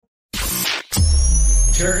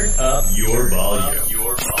Turn up your volume.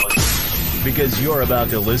 Because you're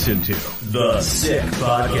about to listen to The Sick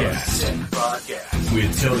Podcast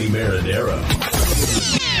with Tony Marinaro.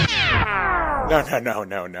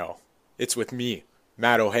 No. It's with me,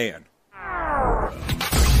 Matt Ohayon.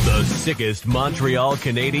 The sickest Montreal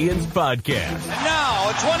Canadiens podcast. And now,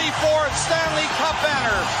 a 24th Stanley Cup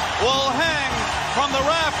banner will hang from the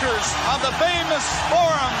rafters of the famous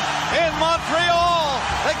Forum in Montreal.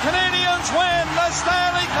 The Canadiens win the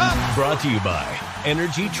Stanley Cup. Brought to you by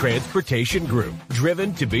Energy Transportation Group.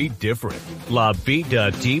 Driven to be different.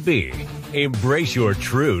 LaBita.tv. Embrace your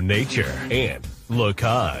true nature. And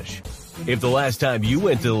Locage. If the last time you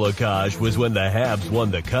went to Locage was when the Habs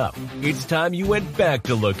won the Cup, it's time you went back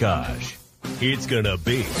to Locage. It's gonna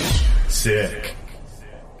be sick.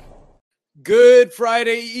 Good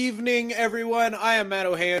Friday evening, everyone. I am Matt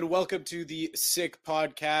Ohayon. Welcome to the Sick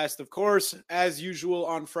Podcast. Of course, as usual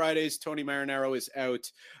on Fridays, Tony Marinaro is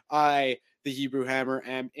out. I, the Hebrew Hammer,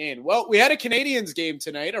 am in. Well, we had a Canadiens game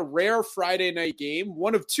tonight, a rare Friday night game,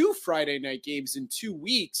 one of two Friday night games in 2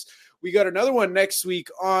 weeks. We got another one next week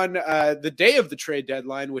on the day of the trade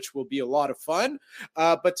deadline, which will be a lot of fun.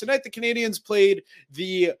 But tonight, the Canadiens played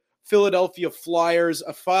the Philadelphia Flyers,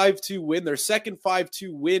 a 5-2 win, their second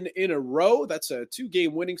 5-2 win in a row. That's a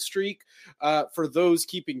 2-game winning streak. For those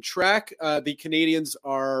keeping track, the Canadiens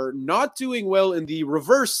are not doing well in the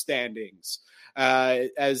reverse standings,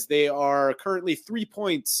 as they are currently 3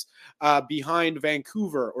 points behind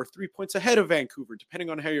Vancouver, or 3 points ahead of Vancouver, depending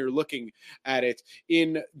on how you're looking at it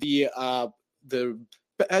in the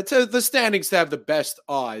standings to have the best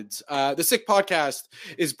odds. The Sick Podcast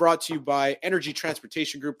is brought to you by Energy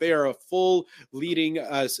Transportation Group. They are a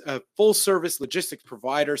full-service logistics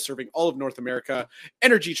provider serving all of North America.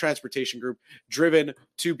 Energy Transportation Group, driven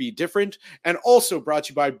to be different. And also brought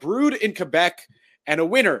to you by Brewed in Quebec and a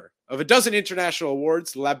winner of a dozen international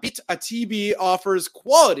awards. LaBita.tv offers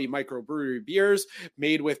quality microbrewery beers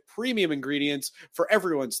made with premium ingredients for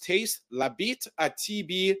everyone's taste.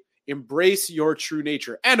 LaBita.tv. Embrace your true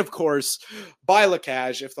nature. And of course, by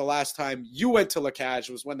Locage. If the last time you went to Locage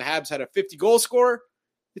was when the Habs had a 50-goal score,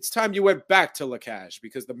 it's time you went back to Locage,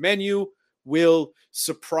 because the menu will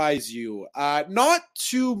surprise you. Not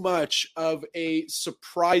too much of a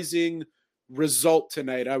surprising result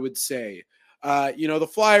tonight, I would say. The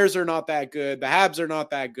Flyers are not that good. The Habs are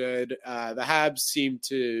not that good. The Habs seem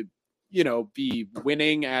to be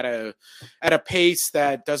winning at a pace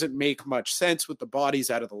that doesn't make much sense with the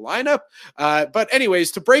bodies out of the lineup. But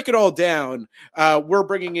anyways, to break it all down, we're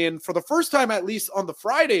bringing in, for the first time, at least on the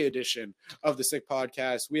Friday edition of the Sick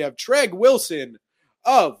Podcast, we have Treg Wilson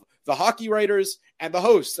of the Hockey Writers and the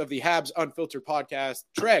host of the Habs Unfiltered podcast.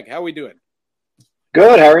 Treg, how are we doing?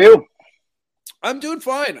 Good. How are you? I'm doing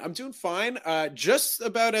fine. Just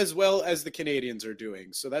about as well as the Canadiens are doing.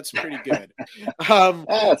 So that's pretty good.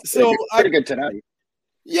 Pretty good tonight.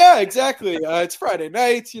 Yeah, exactly. It's Friday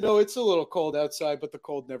night. It's a little cold outside, but the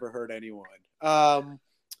cold never hurt anyone. All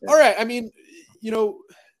right. I mean, a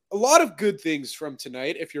lot of good things from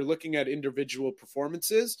tonight if you're looking at individual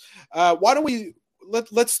performances. Why don't we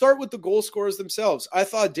let's start with the goal scorers themselves. I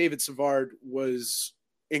thought David Savard was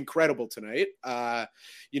incredible tonight.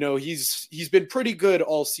 He's been pretty good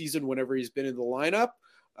all season whenever he's been in the lineup.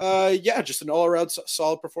 Just an all-around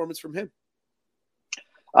solid performance from him.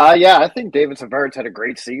 I think David Savard's had a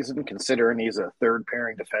great season, considering he's a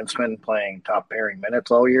third-pairing defenseman playing top-pairing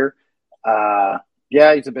minutes all year.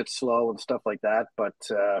 He's a bit slow and stuff like that, but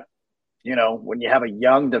when you have a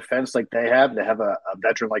young defense like they have a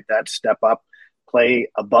veteran like that step up, play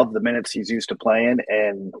above the minutes he's used to playing,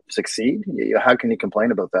 and succeed, how can you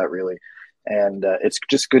complain about that, really? And it's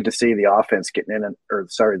just good to see the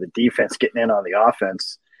defense getting in on the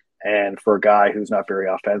offense, and for a guy who's not very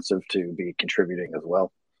offensive to be contributing as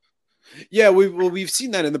well. Yeah, we've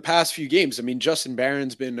seen that in the past few games. I mean, Justin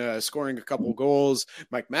Barron's been scoring a couple goals.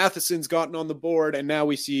 Mike Matheson's gotten on the board, and now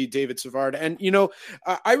we see David Savard. And,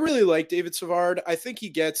 I really like David Savard. I think he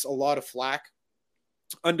gets a lot of flack,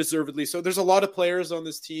 undeservedly. So there's a lot of players on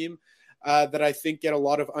this team that I think get a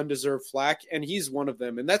lot of undeserved flack, and he's one of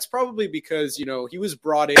them. And that's probably because, he was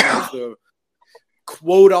brought in as the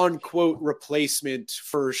quote-unquote replacement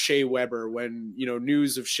for Shea Weber when,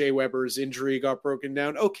 news of Shea Weber's injury got broken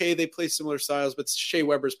down. Okay, they play similar styles, but Shea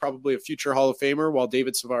Weber's probably a future Hall of Famer, while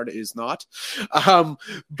David Savard is not.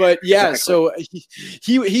 But yeah, exactly. So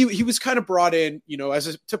he was kind of brought in,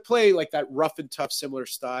 to play like that rough and tough similar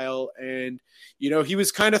style. And, he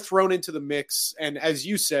was kind of thrown into the mix. And as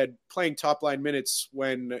you said, playing top line minutes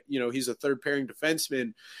when, he's a third pairing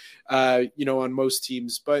defenseman, on most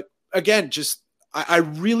teams. But again, I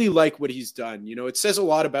really like what he's done. It says a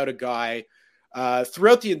lot about a guy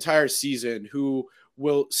throughout the entire season who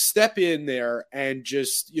will step in there and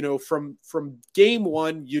just, from game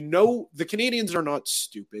one, the Canadians are not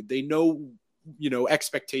stupid. They know,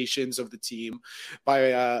 expectations of the team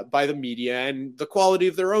by the media and the quality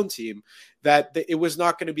of their own team, that it was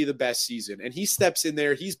not going to be the best season. And he steps in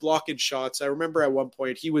there, he's blocking shots. I remember at one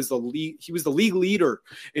point he was the league leader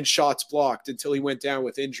in shots blocked until he went down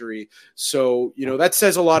with injury. So, that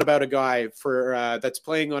says a lot about a guy that's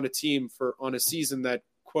playing on a team on a season that,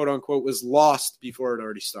 quote unquote, was lost before it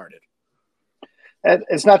already started.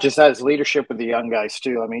 It's not just that, it's leadership with the young guys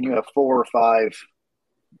too. I mean, you have 4 or 5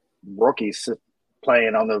 rookies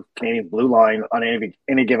playing on the Canadian blue line on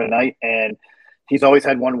any given night, and he's always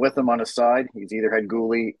had one with him on his side. He's either had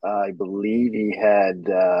Gooley, I believe he had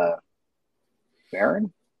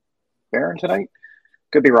Barron tonight.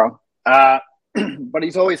 Could be wrong. But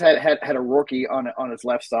he's always had a rookie on his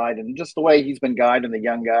left side, and just the way he's been guiding the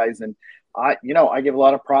young guys. And I give a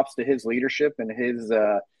lot of props to his leadership and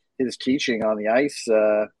his teaching on the ice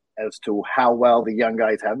as to how well the young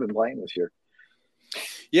guys have been playing this year.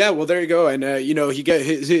 Yeah, well, there you go. And, he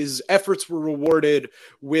his efforts were rewarded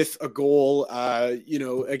with a goal.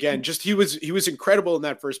 Again, just he was incredible in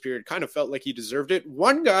that first period. Kind of felt like he deserved it.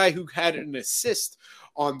 One guy who had an assist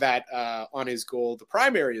on that, on his goal, the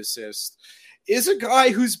primary assist, is a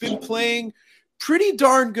guy who's been playing pretty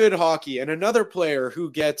darn good hockey, and another player who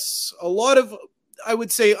gets a lot of, I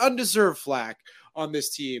would say, undeserved flack on this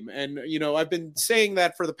team. And, I've been saying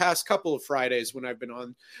that for the past couple of Fridays when I've been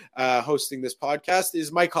on hosting this podcast,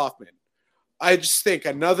 is Mike Hoffman. I just think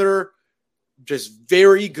another just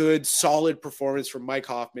very good, solid performance from Mike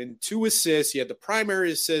Hoffman. 2 assists. He had the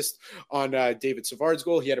primary assist on David Savard's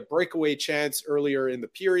goal. He had a breakaway chance earlier in the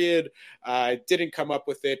period. Didn't come up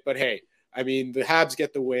with it, but hey, I mean, the Habs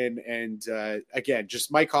get the win, and again,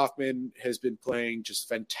 just Mike Hoffman has been playing just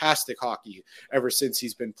fantastic hockey ever since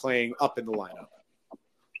he's been playing up in the lineup.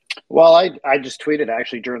 Well, I just tweeted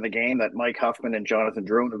actually during the game that Mike Hoffman and Jonathan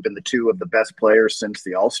Drouin have been the 2 of the best players since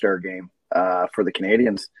the All-Star game for the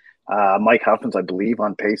Canadians. Mike Hoffman's, I believe,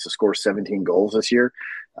 on pace to score 17 goals this year,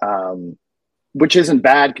 which isn't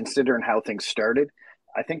bad considering how things started.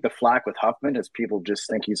 I think the flack with Hoffman is people just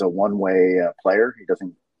think he's a one-way player. He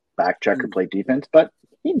doesn't back check or play defense, but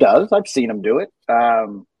he does. I've seen him do it.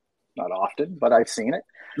 Not often, but I've seen it.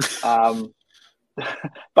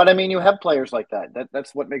 But I mean, you have players like that.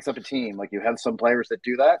 That's what makes up a team. Like, you have some players that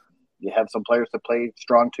do that. You have some players that play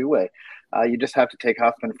strong two-way. You just have to take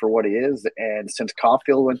Hoffman for what he is. And since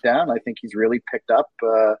Caulfield went down, I think he's really picked up,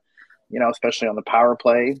 especially on the power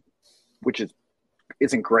play, which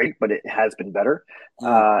isn't great, but it has been better.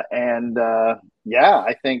 I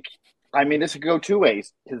think, I mean, this could go 2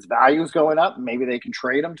 ways. His value's going up. Maybe they can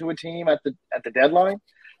trade him to a team at the deadline,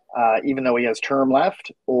 even though he has term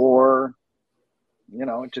left, or,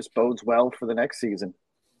 it just bodes well for the next season.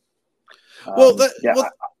 I was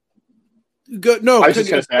just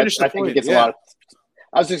going to say, I think he gets a lot of.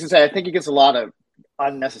 I was just going to say, I think he gets a lot of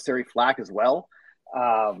unnecessary flack as well.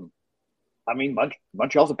 I mean,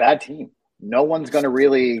 Montreal's a bad team. No one's going to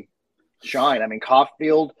really shine. I mean,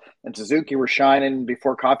 Caulfield and Suzuki were shining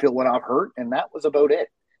before Caulfield went off hurt, and that was about it.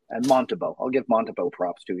 And Montembeault, I'll give Montembeault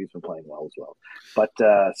props too. He's been playing well as well. But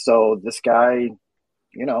so this guy,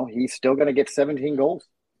 he's still going to get 17 goals.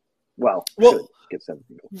 Well, get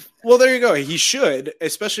 17 goals. Well, there you go. He should,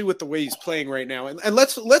 especially with the way he's playing right now. And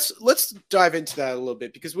let's dive into that a little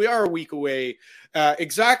bit, because we are a week away,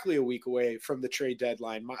 exactly a week away from the trade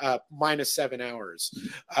deadline, minus 7 hours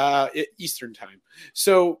Eastern time.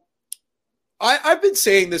 So I've been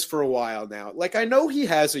saying this for a while now. Like, I know he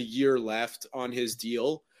has a year left on his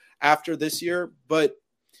deal after this year, but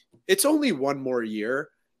it's only one more year.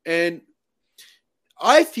 And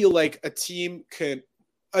I feel like a team can,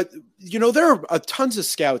 there are tons of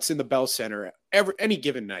scouts in the Bell Center any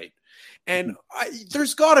given night. And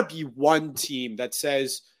there's got to be one team that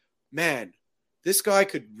says, man, this guy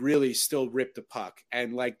could really still rip the puck.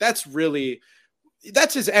 And like, that's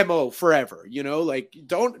his MO forever, like,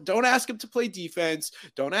 don't ask him to play defense.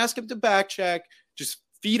 Don't ask him to back check. Just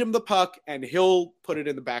feed him the puck and he'll put it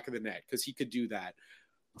in the back of the net, because he could do that.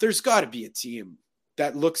 There's got to be a team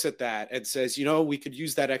that looks at that and says, we could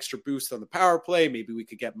use that extra boost on the power play. Maybe we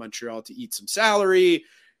could get Montreal to eat some salary.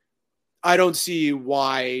 I don't see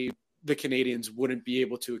why the Canadians wouldn't be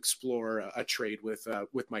able to explore a trade with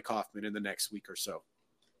Mike Hoffman in the next week or so.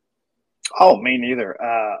 Oh, me neither.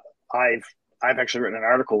 I've actually written an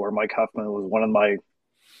article where Mike Hoffman was one of my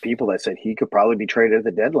people that said he could probably be traded at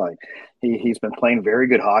the deadline. He's been playing very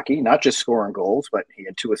good hockey, not just scoring goals, but he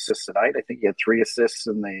had 2 assists tonight. I think he had 3 assists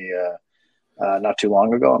in the not too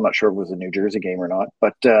long ago. I'm not sure if it was a New Jersey game or not,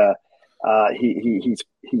 but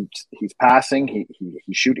He's passing.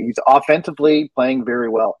 He's shooting. He's offensively playing very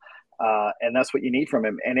well, and that's what you need from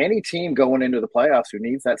him. And any team going into the playoffs who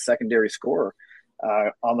needs that secondary scorer,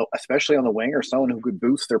 especially on the wing or someone who could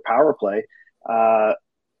boost their power play,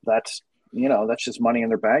 that's just money in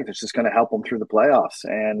their bag. That's just going to help them through the playoffs.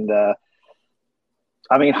 And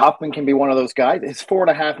I mean, Huffman can be one of those guys. His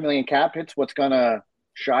 $4.5 million cap hit's what's going to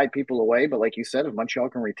shy people away. But like you said, if Montreal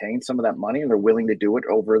can retain some of that money and they're willing to do it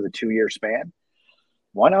over the 2-year span,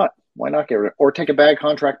 why not? Why not get rid of, or take a bad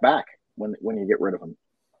contract back when you get rid of him?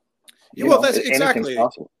 That's exactly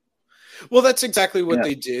possible. Well, that's exactly what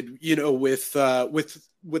they did, with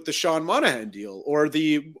the Sean Monahan deal, or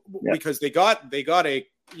because they got a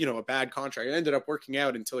a bad contract. It ended up working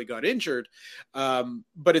out until he got injured.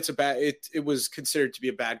 But it was considered to be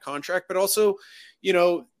a bad contract, but also,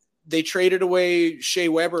 they traded away Shea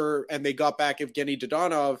Weber and they got back Evgeny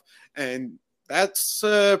Dodonov, and that's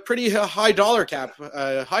a pretty high dollar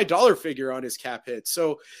figure on his cap hit.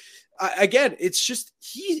 So again, it's just,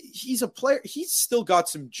 he's a player. He's still got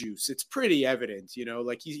some juice. It's pretty evident,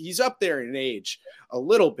 he's up there in age a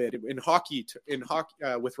little bit in hockey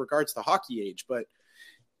with regards to hockey age, but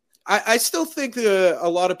I still think a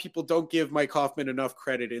lot of people don't give Mike Hoffman enough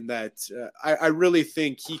credit in that. I really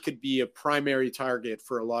think he could be a primary target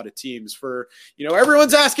for a lot of teams. For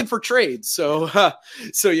everyone's asking for trades, so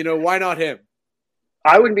why not him?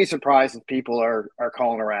 I wouldn't be surprised if people are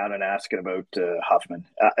calling around and asking about Huffman.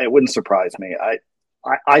 It wouldn't surprise me.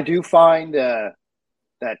 I do find that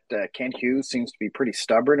Kent Hughes seems to be pretty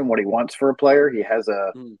stubborn in what he wants for a player. He has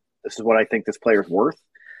this is what I think this player's worth.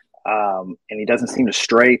 And he doesn't seem to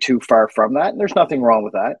stray too far from that. And there's nothing wrong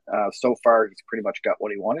with that. So far, he's pretty much got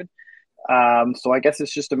what he wanted. So I guess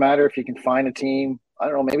it's just a matter if you can find a team, I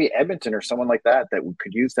don't know, maybe Edmonton or someone like that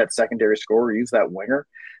could use that secondary scorer, use that winger,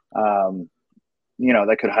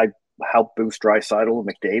 that could help boost Draisaitl and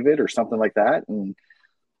McDavid or something like that. And,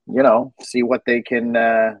 see what they can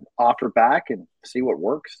offer back and see what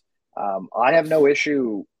works. I have no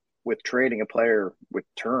issue with trading a player with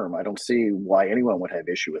term. I don't see why anyone would have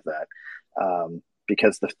issue with that,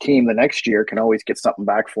 because the team the next year can always get something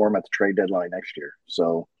back for him at the trade deadline next year.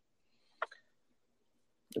 So,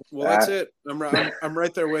 that's it. I'm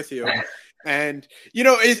right there with you. And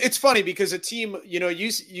it's funny because a team,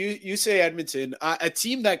 you say Edmonton, a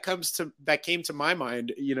team that came to my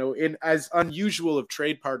mind, in as unusual of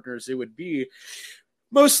trade partners it would be.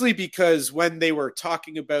 Mostly because when they were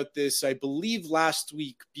talking about this, I believe last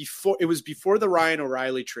week before the Ryan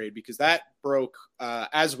O'Reilly trade, because that broke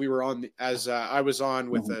as I was on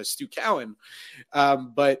with Stu Cowan.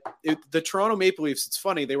 But the Toronto Maple Leafs, it's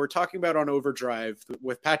funny, they were talking about on Overdrive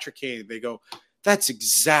with Patrick Kane. They go, that's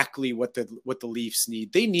exactly what the Leafs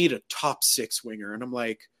need. They need a top 6 winger. And I'm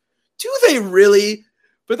like, do they really?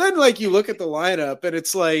 But then, you look at the lineup, and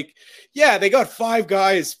it's like, yeah, they got 5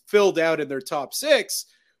 guys filled out in their top 6,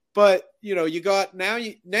 but you got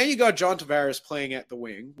you got John Tavares playing at the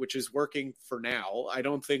wing, which is working for now. I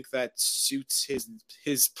don't think that suits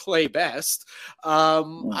his play best.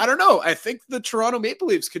 I don't know. I think the Toronto Maple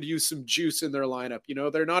Leafs could use some juice in their lineup.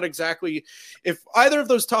 They're not exactly, if either of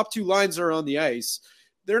those top 2 lines are on the ice,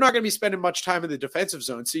 they're not going to be spending much time in the defensive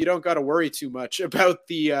zone, so you don't got to worry too much about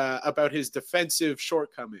about his defensive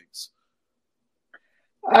shortcomings.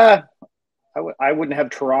 I wouldn't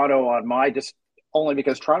have Toronto on just only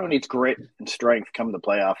because Toronto needs grit and strength come the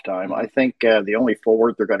playoff time. I think the only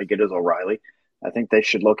forward they're going to get is O'Reilly. I think they're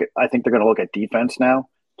going to look at defense now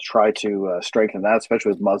to try to strengthen that,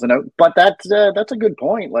 especially with Muzzin out. But that's a good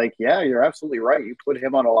point. You're absolutely right. You put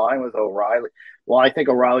him on a line with O'Reilly. Well, I think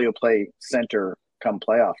O'Reilly will play center come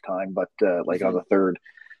playoff time, but on the third.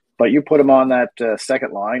 But you put him on that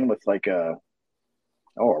second line with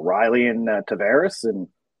O'Reilly and Tavares, and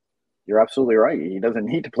you're absolutely right. He doesn't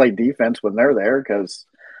need to play defense when they're there because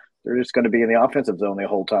they're just going to be in the offensive zone the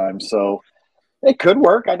whole time. So it could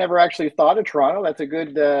work. I never actually thought of Toronto. That's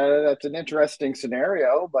that's an interesting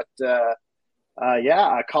scenario. But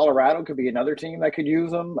Colorado could be another team that could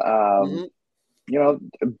use them. The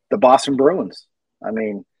Boston Bruins. I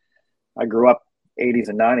mean, I grew up 80s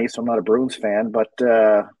and 90s, so I'm not a Bruins fan, but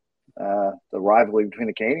the rivalry between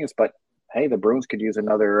the Canadiens. But hey, the Bruins could use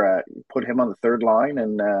another, put him on the third line,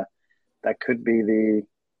 and that could be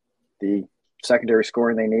the secondary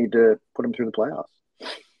scoring they need to put him through the playoffs.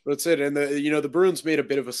 That's it. And the Bruins made a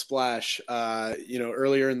bit of a splash,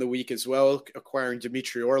 earlier in the week as well, acquiring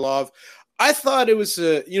Dmitry Orlov. I thought it was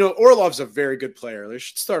Orlov's a very good player. I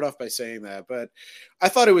should start off by saying that, but I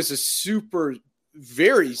thought it was a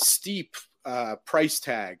very steep price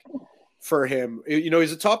tag for him.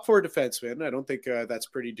 He's a top 4 defenseman. I don't think that's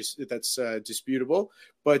disputable.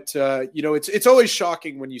 But it's always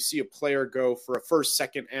shocking when you see a player go for a first,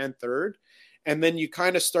 second, and third, and then you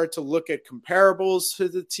kind of start to look at comparables to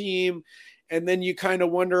the team, and then you kind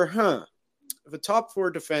of wonder, if a top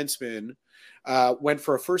 4 defenseman went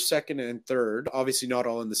for a first, second, and third, obviously not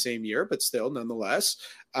all in the same year, but still, nonetheless,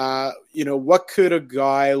 what could a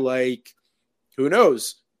guy like, who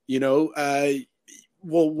knows, I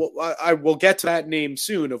will get to that name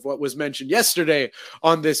soon of what was mentioned yesterday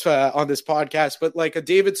on this podcast, but like a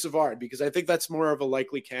David Savard, because I think that's more of a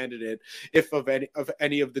likely candidate if of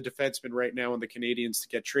any of the defensemen right now on the Canadiens to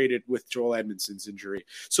get traded with Joel Edmondson's injury.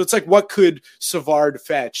 So it's like, what could Savard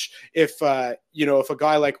fetch if a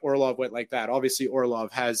guy like Orlov went like that? Obviously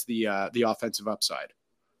Orlov has the offensive upside.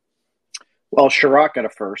 Well, Sherratt got a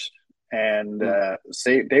first, and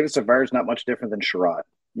David Savard is not much different than Sherratt.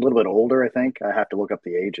 A little bit older, I think. I have to look up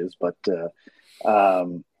the ages, but I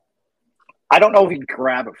don't know if he'd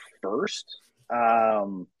grab a first,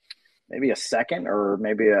 maybe a second, or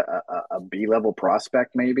maybe a B-level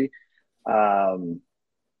prospect, maybe. But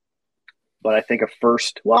I think a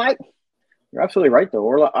first. Well, you're absolutely right, though.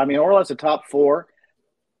 Orlov's a top 4.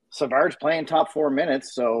 Savard's playing top 4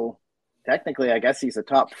 minutes, so technically, I guess he's a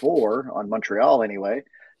top 4 on Montreal anyway.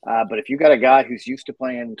 But if you got a guy who's used to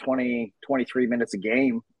playing 20, 23 minutes a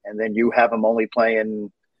game, and then you have him only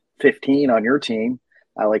playing 15 on your team,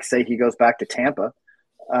 like say he goes back to Tampa,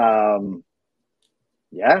 that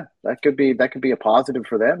could be a positive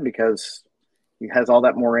for them, because he has all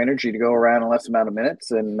that more energy to go around in less amount of minutes,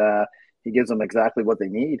 and he gives them exactly what they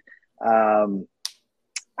need. I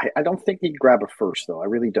don't think he'd grab a first, though. I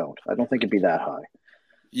really don't. I don't think it'd be that high.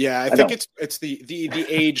 Yeah, I think it's the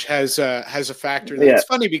age has a factor. Yeah. It's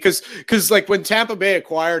funny because like when Tampa Bay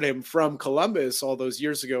acquired him from Columbus all those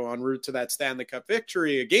years ago en route to that Stanley Cup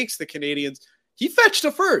victory against the Canadiens, he fetched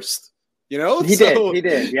a first. He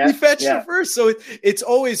did. Yeah, he fetched a first. So it's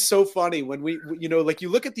always so funny when we like you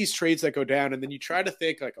look at these trades that go down, and then you try to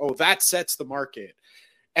think like, oh, that sets the market,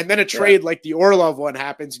 and then a trade like the Orlov one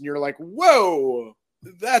happens, and you're like, whoa.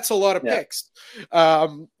 That's a lot of picks.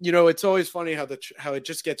 It's always funny how it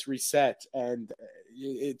just gets reset, and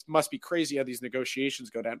it must be crazy how these negotiations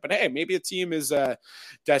go down. But hey, maybe a team is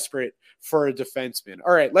desperate for a defenseman.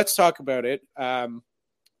 All right, let's talk about it.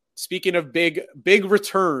 Speaking of big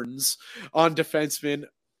returns on defensemen,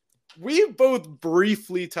 we both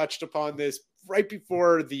briefly touched upon this right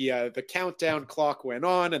before the countdown clock went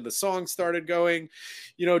on and the song started going.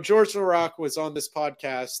 George Laraque was on this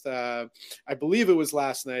podcast, I believe it was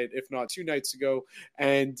last night, if not 2 nights ago,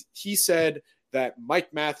 and he said that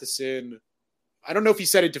Mike Matheson, I don't know if he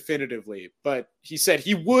said it definitively, but he said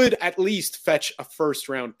he would at least fetch a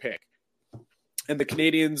first-round pick, and the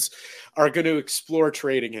Canadiens are going to explore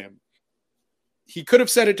trading him. He could have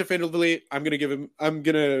said it definitively. I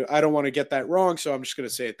don't want to get that wrong, so I'm just going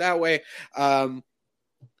to say it that way.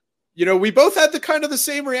 We both had the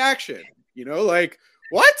same reaction, like,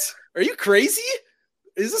 what? Are you crazy?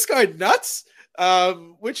 Is this guy nuts?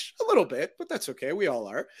 Which a little bit, but that's okay. We all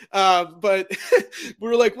are. But we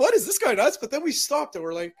were like, what, is this guy nuts? But then we stopped and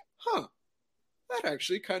we're like, that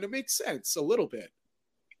actually kind of makes sense a little bit.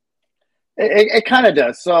 It kind of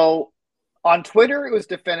does. So on Twitter, it was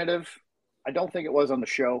definitive. I don't think it was on the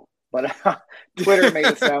show, but Twitter made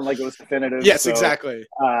it sound like it was definitive. Yes, exactly.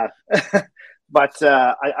 But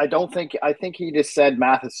I don't think – I think he just said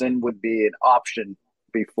Matheson would be an option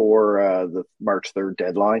before the March 3rd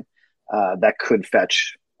deadline that could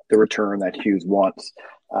fetch the return that Hughes wants.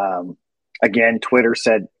 Again, Twitter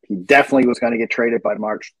said he definitely was going to get traded by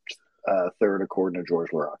March 3rd, according to George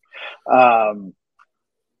Laraque.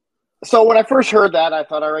 So when I first heard that, I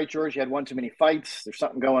thought, all right, George, you had one too many fights. There's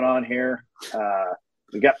something going on here.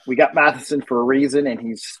 We got Matheson for a reason, and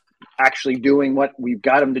he's actually doing what we've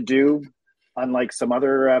got him to do, unlike some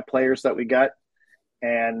other players that we got.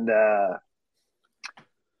 And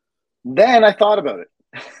then I thought about it.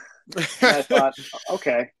 And I thought,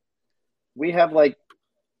 okay, we have like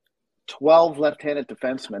 12 left-handed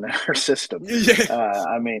defensemen in our system.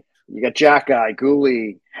 You got Jack-Eye,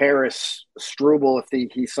 Gooley, Harris, Struble if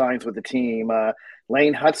he signs with the team.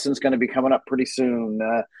 Lane Hudson's going to be coming up pretty soon.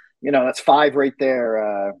 That's 5 right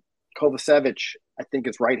there. Kovacevic, I think,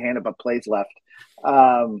 is right-handed but plays left.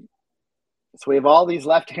 So we have all these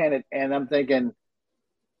left-handed, and I'm thinking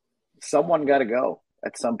someone got to go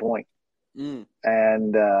at some point.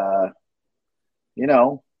 And,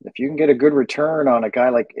 if you can get a good return on a guy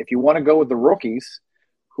if you want to go with the rookies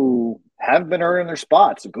who have been earning their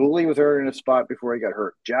spots. Gooley was earning a spot before he got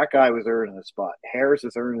hurt. Jack-Eye was earning a spot. Harris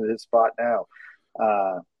is earning his spot now.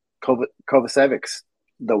 Kovacevic's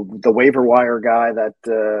the waiver wire guy that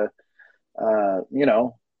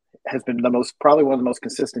has been probably one of the most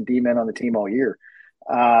consistent D-men on the team all year.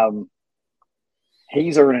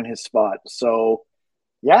 He's earning his spot. So,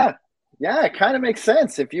 yeah, it kind of makes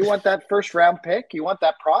sense. If you want that first round pick, you want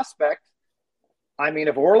that prospect. I mean,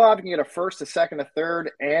 if Orlov can get a first, a second, a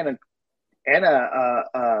third, and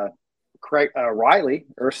a Craig Riley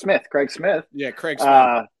or Smith, Craig Smith. Yeah, Craig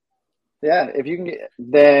Smith. If you can get,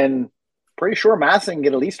 then pretty sure Matheson can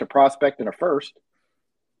get at least a prospect and a first.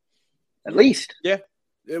 At least. Yeah.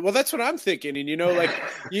 Well, that's what I'm thinking. And, and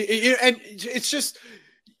it's just,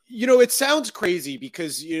 it sounds crazy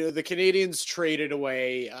because, the Canadians traded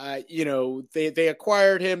away, they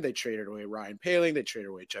acquired him. They traded away Ryan Poehling. They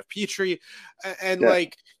traded away Jeff Petrie. And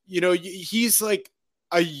he's like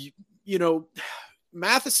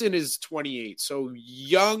Matheson is 28. So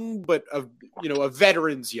young, but a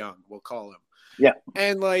veteran's young, we'll call him. Yeah.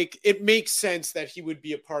 And it makes sense that he would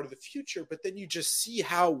be a part of the future, but then you just see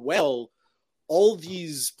how well all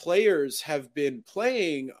these players have been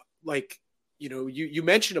playing. You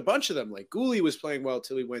mentioned a bunch of them, like Gooley was playing well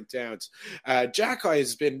till he went down. Jackeye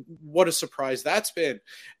has been, what a surprise that's been.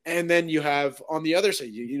 And then you have on the other side,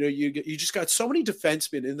 you just got so many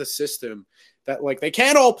defensemen in the system that they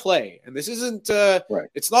can't all play. And this isn't, right.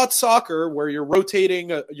 It's not soccer where you're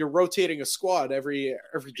rotating a squad every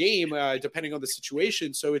game, depending on the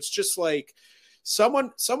situation. So it's just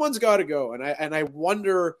someone's got to go. And I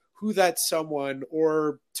wonder who that someone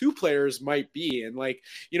or two players might be. And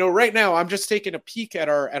right now I'm just taking a peek at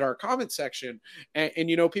our comment section and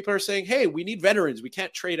people are saying, hey, we need veterans. We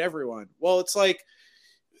can't trade everyone. Well, it's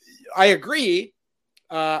I agree.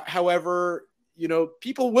 However,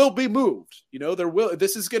 people will be moved,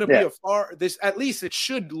 this is going to be at least it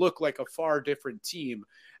should look like a far different team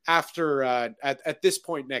after, at this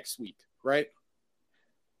point next week. Right.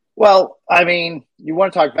 Well, I mean, you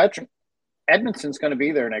want to talk veteran, Edmondson's going to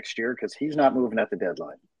be there next year because he's not moving at the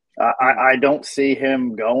deadline. I don't see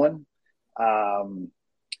him going.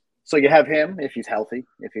 So you have him if he's healthy,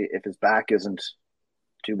 if his back isn't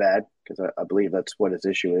too bad, because I believe that's what his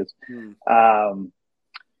issue is.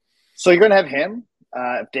 So you're going to have him.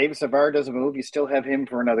 If David Savard doesn't move, you still have him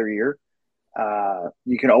for another year.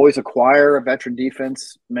 You can always acquire a veteran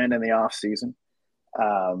defenseman in the offseason.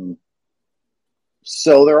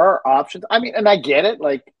 So there are options. I mean, and I get it.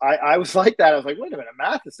 I was like that. I was like, wait a minute,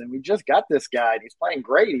 Matheson, we just got this guy. And he's playing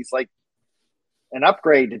great. He's like an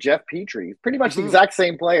upgrade to Jeff Petrie. He's pretty much the exact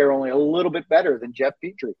same player, only a little bit better than Jeff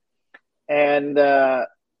Petrie. And,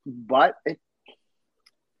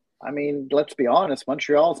 let's be honest,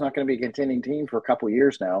 Montreal is not going to be a contending team for a couple of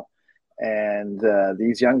years now. And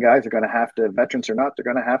these young guys are going to have to, veterans or not, they're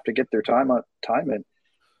going to have to get their time in,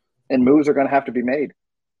 and moves are going to have to be made.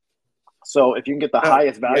 So if you can get the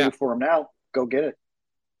highest value for them now, go get it.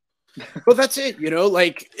 Well, that's it.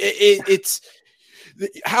 It's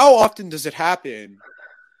how often does it happen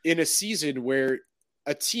in a season where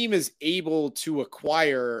a team is able to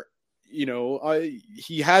acquire,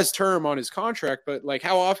 he has term on his contract, but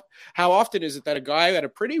how often is it that a guy at a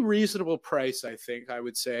pretty reasonable price, I think I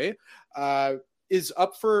would say, is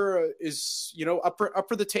up for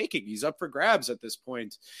the taking. He's up for grabs at this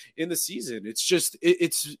point in the season. It's just,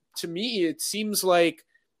 it's to me, it seems like,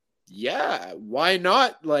 yeah, why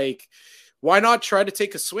not? Why not try to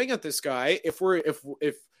take a swing at this guy? If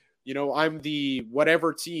I'm the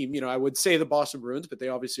whatever team, I would say the Boston Bruins, but they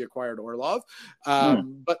obviously acquired Orlov.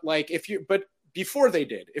 But before they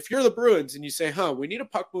did, if you're the Bruins and you say, we need a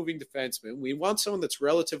puck moving defenseman, we want someone that's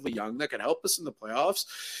relatively young that can help us in the playoffs.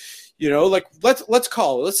 Let's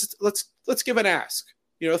call. Let's give an ask.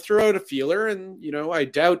 Throw out a feeler, and I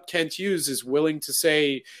doubt Kent Hughes is willing to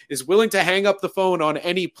hang up the phone on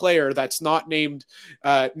any player that's not named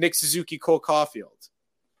Nick Suzuki, Cole Caulfield.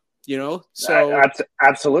 So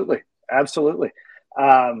absolutely. I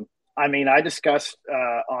discussed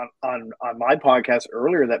on my podcast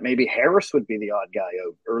earlier that maybe Harris would be the odd guy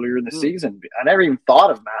out earlier in the season. I never even thought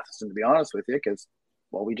of Matheson, to be honest with you, because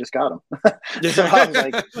we just got him. So I was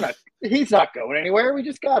like, he's not going anywhere. We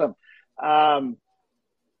just got him.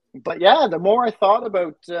 But yeah, the more I thought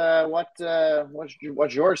about what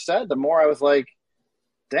George said, the more I was like,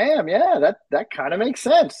 damn, yeah, that kind of makes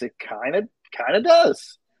sense. It kind of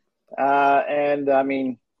does. And I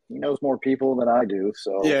mean, he knows more people than I do.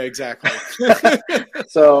 So yeah, exactly.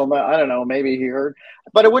 So I don't know, maybe he heard,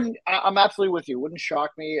 but it wouldn't, I'm absolutely with you. It wouldn't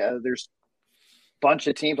shock me. There's a bunch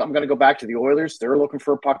of teams. I'm going to go back to the Oilers. They're looking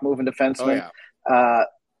for a puck moving defenseman. Oh, yeah.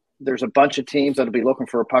 There's a bunch of teams that'll be looking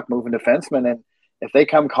for a puck moving defenseman. And if they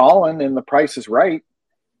come calling and the price is right,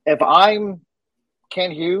 if I'm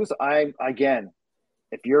Ken Hughes,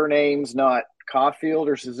 if your name's not Caulfield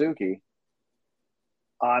or Suzuki,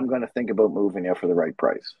 I'm going to think about moving you for the right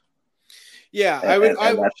price. Yeah, and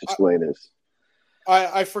that's just the way it is.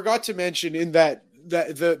 I forgot to mention in that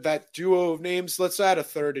duo of names, let's add a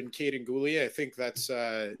third in Caden Goulier. I think that's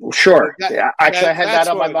sure. I had that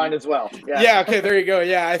on my mind as well. Yeah. Okay, there you go.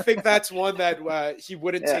 Yeah, I think that's one that he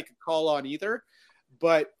wouldn't take a call on either.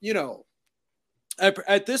 But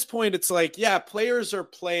at this point, it's like, yeah, players are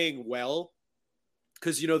playing well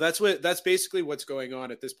because that's basically what's going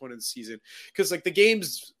on at this point in the season. Because like the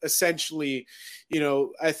game's essentially,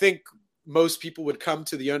 I think most people would come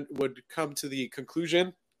to the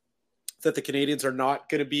conclusion that the Canadians are not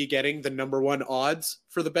going to be getting the number one odds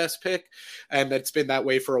for the best pick. And that's been that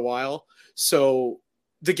way for a while. So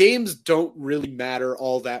the games don't really matter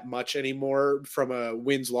all that much anymore from a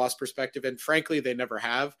wins-loss perspective. And frankly, they never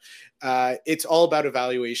have. It's all about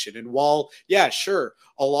evaluation. And while, yeah, sure,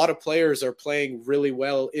 a lot of players are playing really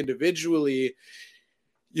well individually,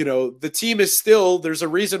 the team is still, there's a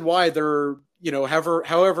reason why they're,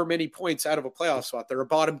 however many points out of a playoff spot. They're a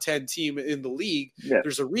bottom 10 team in the league. Yeah.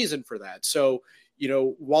 There's a reason for that. So,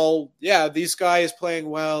 while, yeah, these guys playing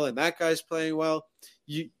well and that guy's playing well,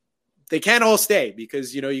 they can't all stay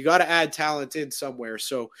because, you got to add talent in somewhere.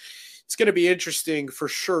 So it's going to be interesting for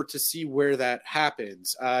sure to see where that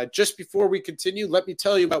happens. Just before we continue, let me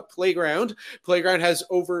tell you about Playground. Playground has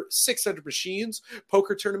over 600 machines,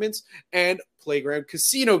 poker tournaments, and Playground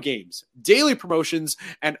casino games, daily promotions,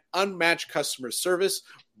 and unmatched customer service.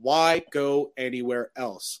 Why go anywhere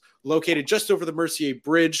else? Located just over the Mercier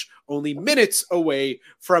Bridge, only minutes away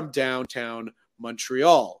from downtown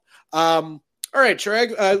Montreal. All right,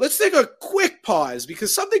 Chirag, let's take a quick pause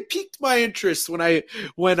because something piqued my interest when I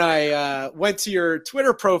went to your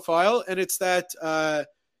Twitter profile, and it's that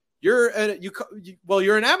you're an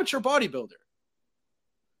amateur bodybuilder.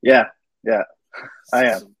 Yeah, I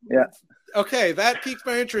am. Yeah. Okay, that piqued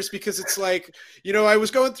my interest because it's like, I was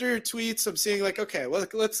going through your tweets. I'm seeing like, okay, well,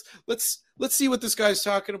 let's see what this guy's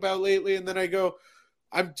talking about lately, and then I go,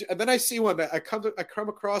 and then I see one that I come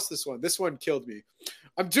across this one. This one killed me.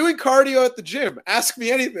 I'm doing cardio at the gym. Ask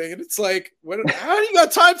me anything, and it's like, how do you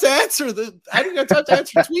got time to answer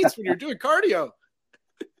tweets when you're doing cardio?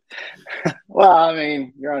 Well, I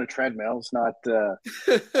mean, you're on a treadmill. It's not.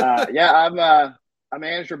 Yeah, I'm a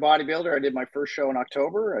amateur bodybuilder. I did my first show in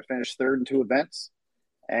October. I finished third in 2 events,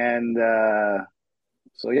 and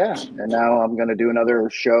so yeah. And now I'm going to do another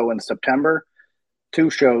show in September. 2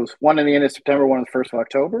 shows, one in the end of September, one in the 1st of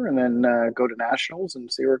October, and then go to nationals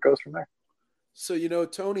and see where it goes from there. So,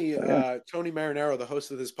 Tony Marinaro, the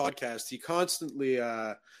host of this podcast, he constantly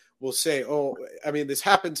will say, "Oh, I mean, this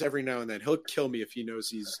happens every now and then." He'll kill me if he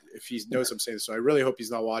knows I'm saying this. So I really hope he's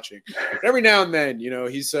not watching. But every now and then, he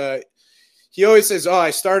always says, "Oh,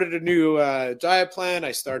 I started a new diet plan.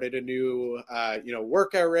 I started a new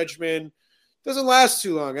workout regimen." Doesn't last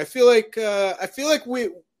too long. I feel like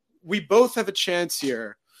we both have a chance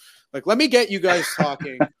here. Like, let me get you guys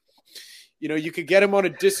talking. You could get him on a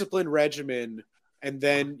disciplined regimen, and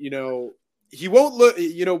then, he won't look,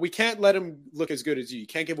 we can't let him look as good as you. You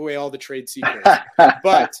can't give away all the trade secrets.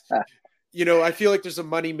 But, I feel like there's a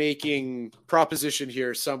money-making proposition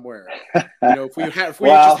here somewhere. If we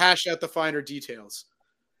just hash out the finer details.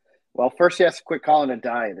 Well, first he has to quit calling it a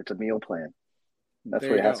diet. It's a meal plan. That's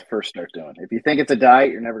what he has to first start doing. If you think it's a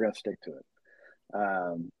diet, you're never going to stick to it.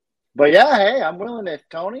 But yeah, hey, I'm willing to,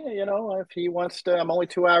 Tony, if he wants to, I'm only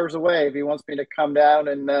 2 hours away. If he wants me to come down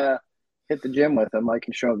and hit the gym with him, I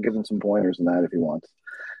can give him some pointers and that if he wants.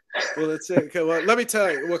 Well, that's it. Okay, well, let me tell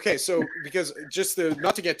you. Okay, so because just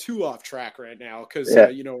not to get too off track right now, because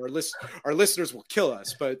our listeners will kill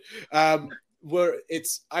us. But I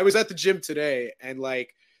was at the gym today, and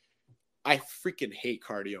like, I freaking hate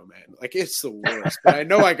cardio, man. Like, it's the worst. But I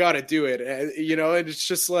know I got to do it, and it's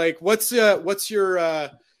just like, what's your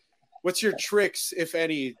tricks, if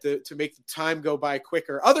any, to make the time go by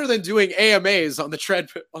quicker, other than doing AMAs on the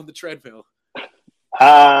treadmill?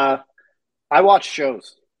 I watch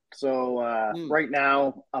shows. So right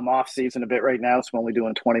now I'm off season a bit right now, so I'm only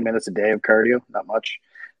doing 20 minutes a day of cardio, not much.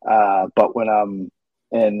 But when I'm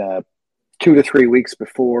in 2 to 3 weeks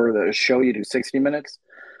before the show, you do 60 minutes.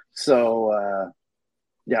 So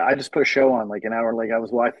yeah, I just put a show on like an hour. Like I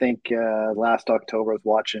think last October I was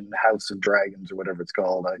watching House of Dragons or whatever it's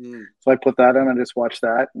called. So I put that on and just watch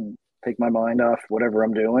that and take my mind off whatever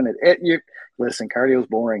I'm doing. Listen, cardio's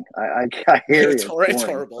boring. I hear it's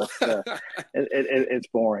horrible. But, it's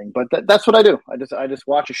boring, but that's what I do. I just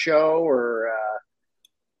watch a show or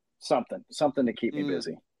something to keep me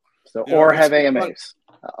busy. So or have AMAs.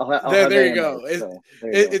 There you go. It's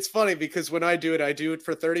It's funny because when I do it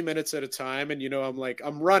for 30 minutes at a time, and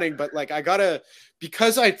I'm running, but like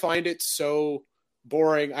because I find it so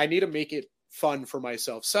boring, I need to make it fun for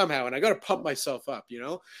myself somehow, and I got to pump myself up,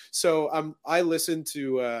 So I listen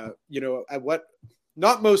to what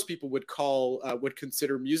not most people would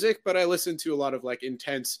consider music, but I listen to a lot of like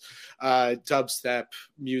intense dubstep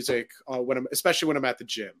music especially when I'm at the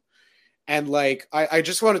gym. And like, I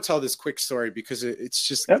just want to tell this quick story because it's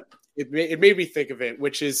just, it made me think of it,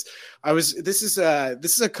 which is, this is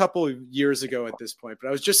a couple of years ago at this point, but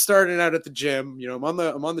I was just starting out at the gym, I'm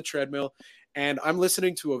on the treadmill, and I'm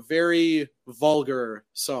listening to a very vulgar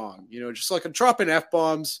song, just like I'm dropping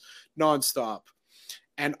F-bombs nonstop.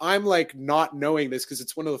 And I'm like not knowing this because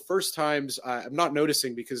it's one of the first times I'm not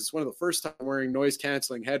noticing because it's one of the first time I'm wearing noise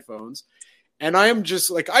canceling headphones. And I am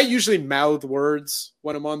just like, I usually mouth words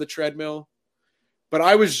when I'm on the treadmill, but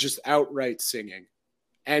I was just outright singing.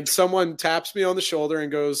 And someone taps me on the shoulder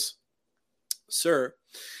and goes, "Sir,"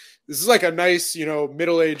 this is like a nice,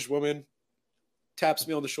 middle-aged woman taps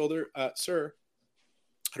me on the shoulder. "Sir,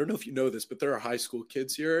 I don't know if you know this, but there are high school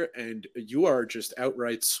kids here, and you are just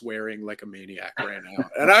outright swearing like a maniac right now."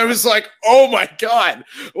 And I was like, oh my God.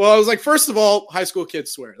 Well, I was like, first of all, high school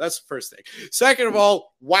kids swear. That's the first thing. Second of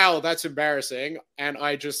all, wow, that's embarrassing. And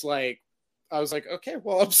I was like, okay,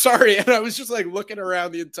 well, I'm sorry. And I was just like looking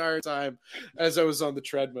around the entire time as I was on the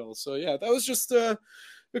treadmill. So yeah, that was just a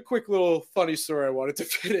quick little funny story I wanted to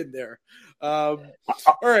fit in there. All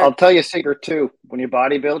right. I'll tell you a secret too. When you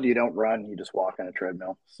bodybuild, you don't run; you just walk on a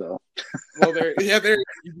treadmill. So, well, do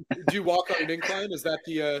you walk on an incline? Is that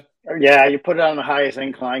the? Yeah, you put it on the highest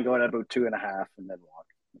incline, going at about 2.5, and then walk.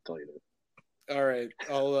 That's all you do. All right,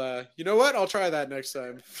 I'll. You know what? I'll try that next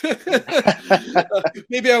time.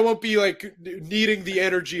 Maybe I won't be like needing the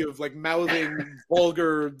energy of like mouthing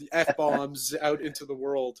vulgar F-bombs out into the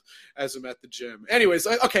world as I'm at the gym. Anyways,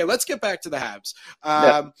 okay, let's get back to the Habs.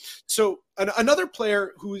 So another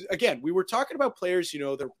player who, again, we were talking about players.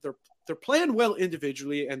 They're playing well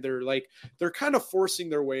individually, and they're kind of forcing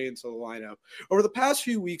their way into the lineup. Over the past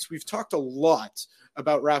few weeks, we've talked a lot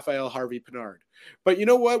about Raphael Harvey-Pinard. But you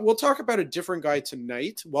know what? We'll talk about a different guy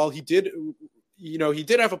tonight. While he did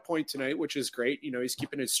have a point tonight, which is great. He's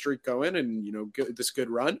keeping his streak going and, this good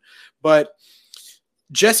run. But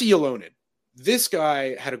Jesse Ylonen, this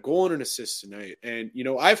guy had a goal and an assist tonight. And,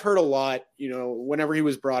 I've heard a lot, whenever he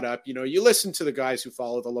was brought up, you listen to the guys who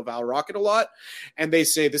follow the Laval Rocket a lot, and they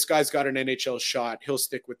say this guy's got an NHL shot. He'll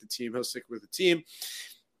stick with the team.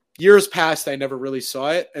 Years past, I never really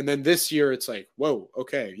saw it. And then this year it's like, whoa,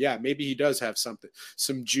 okay, yeah, maybe he does have some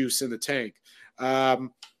juice in the tank. I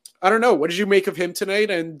don't know. What did you make of him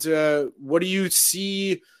tonight? And what do you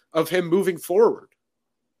see of him moving forward?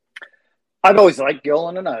 I've always liked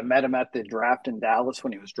Ylonen. I met him at the draft in Dallas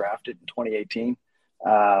when he was drafted in 2018.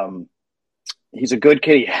 He's a good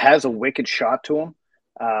kid. He has a wicked shot to him.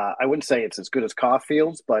 I wouldn't say it's as good as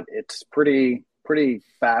Caulfield's, but it's pretty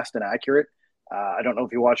fast and accurate. I don't know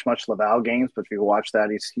if you watch much Laval games, but if you watch that,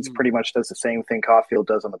 he's pretty much does the same thing Caulfield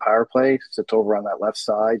does on the power play. Sits over on that left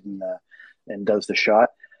side and does the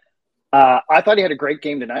shot. I thought he had a great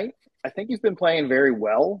game tonight. I think he's been playing very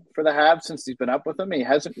well for the Habs since he's been up with them. He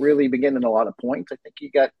hasn't really been getting a lot of points. I think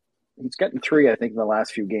he's gotten 3, I think, in the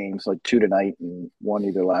last few games, like 2 tonight and 1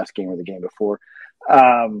 either last game or the game before.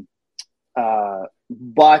 But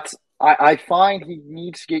I find he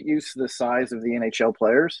needs to get used to the size of the NHL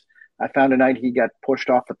players. I found tonight he got pushed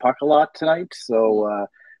off the puck a lot tonight. So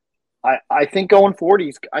I think going forward,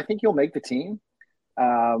 I think he'll make the team.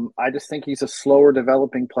 I just think he's a slower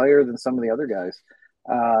developing player than some of the other guys.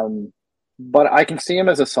 But I can see him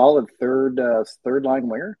as a solid third line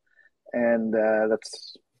winger. And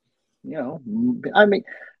that's, I mean,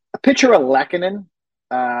 picture a Lehkonen.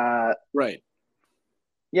 Right.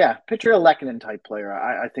 Yeah, picture a Lehkonen type player.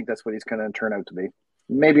 I think that's what he's going to turn out to be.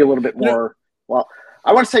 Maybe a little bit more, well,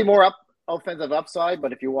 I want to say more offensive upside,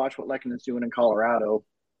 but if you watch what Lehkonen's doing in Colorado,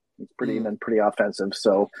 he's pretty offensive.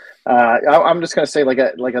 So I'm just going to say like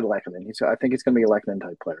a Lehkonen. I think he's going to be a Lehkonen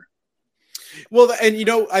type player. Well, and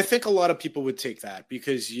I think a lot of people would take that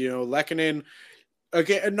because Lehkonen,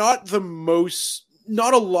 again, not a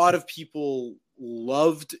lot of people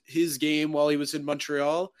loved his game while he was in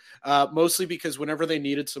Montreal, mostly because whenever they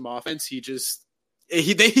needed some offense, he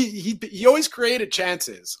always created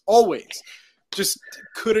chances, always. Just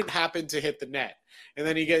couldn't happen to hit the net. And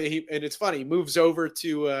then and it's funny, moves over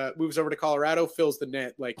to Colorado, fills the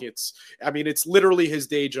net like it's literally his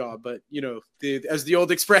day job, but as the old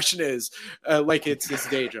expression is, like it's his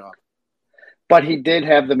day job. But he did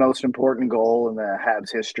have the most important goal in the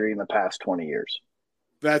Habs history in the past 20 years.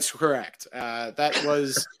 That's correct. That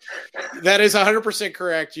is 100%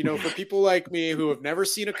 correct. For people like me who have never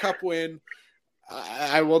seen a cup win,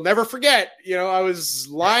 I will never forget. I was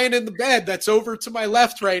lying in the bed that's over to my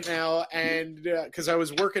left right now, and because I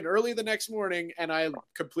was working early the next morning, and I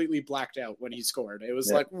completely blacked out when he scored. It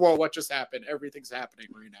was like, whoa, what just happened? Everything's happening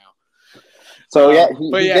right now. So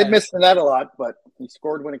he did miss the net a lot, but he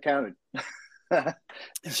scored when it counted.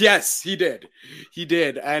 Yes, he did.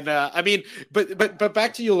 And but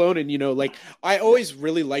back to Ylonen, I always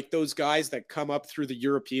really like those guys that come up through the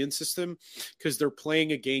European system, because they're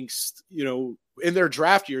playing against, in their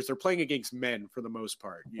draft years, they're playing against men for the most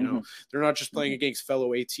part. They're not just playing against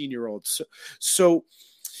fellow 18-year-olds. So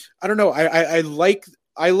I don't know. I like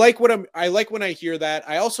when I hear that.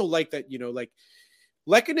 I also like that,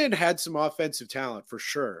 Lehkonen had some offensive talent for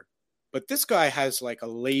sure, but this guy has like a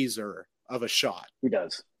laser of a shot. He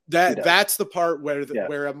does. That's the part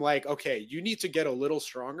where I'm like, okay, you need to get a little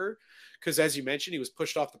stronger, because as you mentioned, he was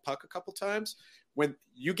pushed off the puck a couple times. When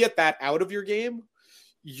you get that out of your game,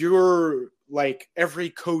 you're like every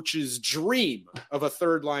coach's dream of a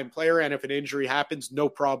third line player, and if an injury happens, no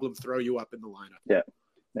problem, throw you up in the lineup. Yeah,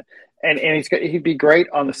 and he'd be great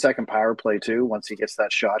on the second power play too once he gets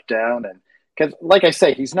that shot down. And because, like I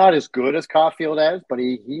say, he's not as good as Caulfield has, but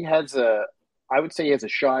he has I would say he has a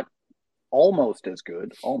shot almost as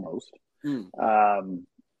good, almost.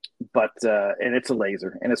 But and it's a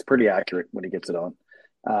laser, and it's pretty accurate when he gets it on.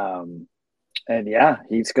 And yeah,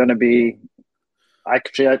 he's going to be.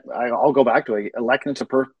 I'll go back to it. Lehkonen's a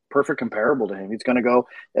perfect comparable to him. He's going to go.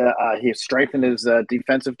 He's strengthened his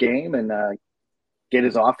defensive game and get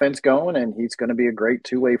his offense going, and he's going to be a great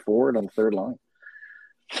two-way forward on the third line.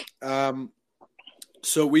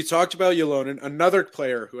 So we talked about Ylonen, another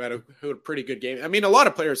player who had a pretty good game. I mean, a lot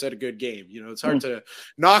of players had a good game. It's hard to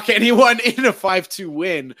knock anyone in a 5-2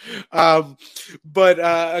 win. But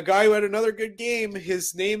a guy who had another good game,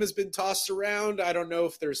 his name has been tossed around. I don't know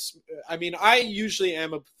if there's – I usually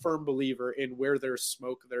am a firm believer in where there's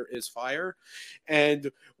smoke, there is fire.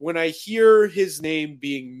 And when I hear his name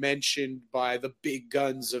being mentioned by the big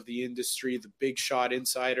guns of the industry, the big shot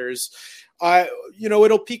insiders –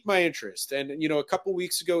 it'll pique my interest. And, a couple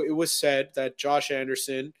weeks ago, it was said that Josh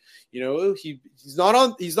Anderson, he's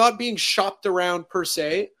not being shopped around per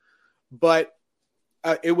se, but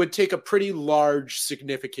it would take a pretty large,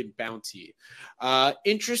 significant bounty.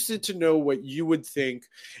 Interested to know what you would think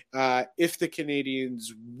if the Canadiens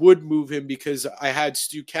would move him, because I had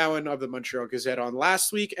Stu Cowan of the Montreal Gazette on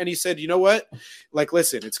last week, and he said, you know what? Like,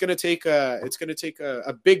 listen, it's going to take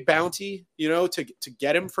a big bounty, to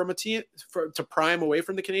get him from a team to pry him away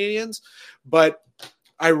from the Canadiens. But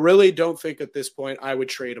I really don't think at this point I would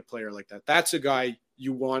trade a player like that. That's a guy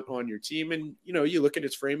you want on your team. And, you look at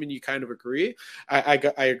his frame and you kind of agree.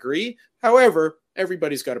 I agree. However,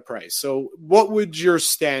 everybody's got a price. So what would your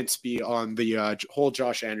stance be on the whole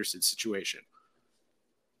Josh Anderson situation?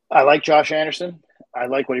 I like Josh Anderson. I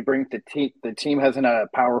like what he brings to the team. The team hasn't had a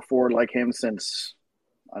power forward like him since,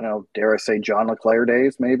 I don't know, dare I say John LeClair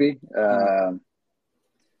days, maybe.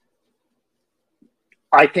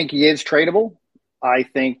 I think he is tradable. I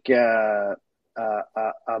think a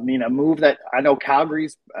move that I know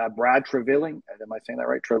Calgary's Brad Treliving. Am I saying that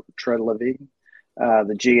right? Treliving,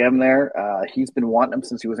 the GM there. He's been wanting him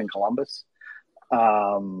since he was in Columbus.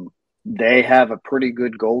 They have a pretty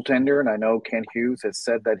good goaltender, and I know Kent Hughes has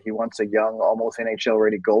said that he wants a young, almost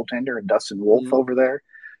NHL-ready goaltender, and Dustin Wolf over there.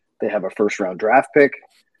 They have a first-round draft pick.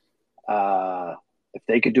 If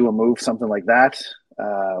they could do a move, something like that,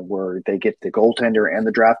 where they get the goaltender and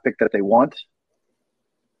the draft pick that they want,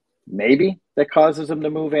 maybe that causes them to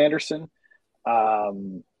move Anderson.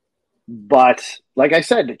 But like I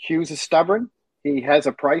said, Hughes is stubborn. He has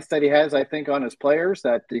a price that he has, I think, on his players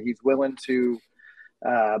that he's willing to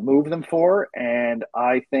move them for. And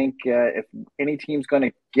I think if any team's going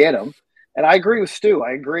to get him, and I agree with Stu.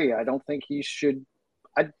 I agree. I don't think he should.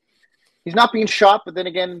 He's not being shopped, but then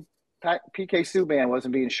again, PK Subban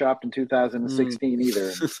wasn't being shopped in 2016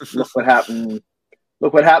 either. And look what happened.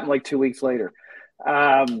 Look what happened like 2 weeks later.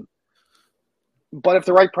 But if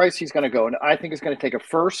the right price, he's going to go. And I think it's going to take a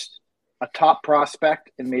first, a top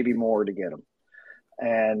prospect, and maybe more to get him.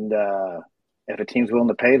 And if a team's willing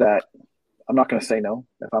to pay that, I'm not going to say no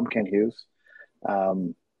if I'm Kent Hughes.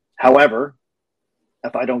 However,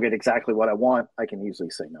 if I don't get exactly what I want, I can easily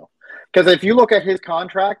say no. Because if you look at his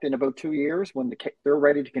contract in about 2 years, when they're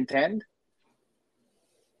ready to contend,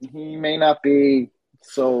 he may not be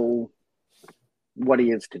so what he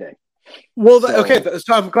is today. Well, okay.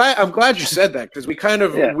 So I'm glad you said that, because we kind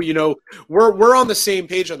of, we're on the same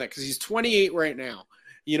page on that, because he's 28 right now.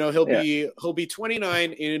 He'll be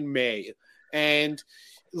 29 in May, and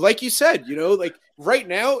like you said, like right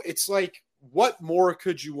now, it's like, what more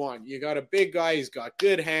could you want? You got a big guy. He's got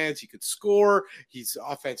good hands. He could score. He's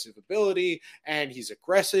offensive ability, and he's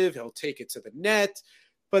aggressive. He'll take it to the net.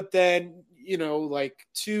 But then, like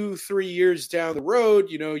 2-3 years down the road,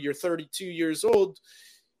 you're 32 years old.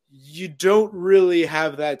 You don't really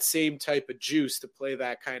have that same type of juice to play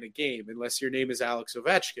that kind of game unless your name is Alex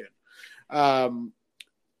Ovechkin.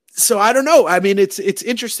 So I don't know. I mean, it's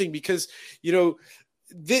interesting because,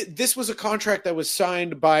 this was a contract that was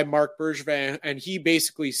signed by Marc Bergevin, and he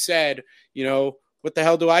basically said, what the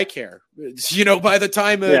hell do I care? By the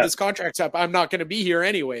time this contract's up, I'm not going to be here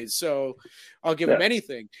anyways. So I'll give him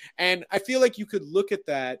anything. And I feel like you could look at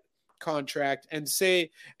that contract and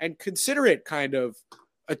say, and consider it kind of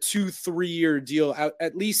a 2-3 year deal out,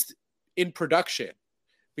 at least in production,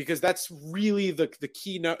 because that's really the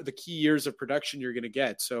key years of production you're going to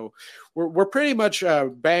get. So we're pretty much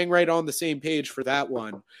bang right on the same page for that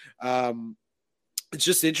one. It's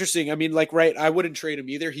just interesting. I mean, I wouldn't trade him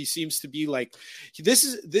either. He seems to be like,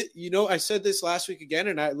 I said this last week again,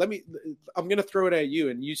 and I'm going to throw it at you,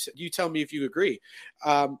 and you tell me if you agree.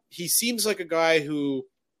 He seems like a guy who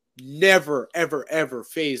never, ever, ever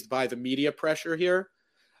fazed by the media pressure here.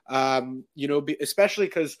 Especially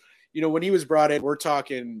because, when he was brought in, we're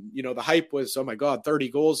talking, the hype was, oh my God, 30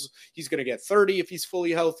 goals. He's going to get 30 if he's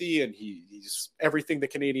fully healthy. And he's everything the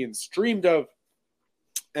Canadians dreamed of.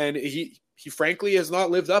 And he frankly has not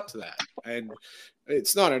lived up to that. And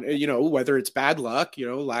it's not, whether it's bad luck,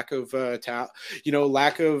 lack of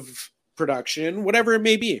lack of production, whatever it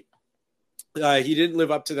may be. He didn't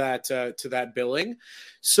live up to that billing.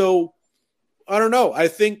 So I don't know. I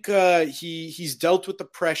think he's dealt with the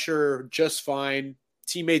pressure just fine.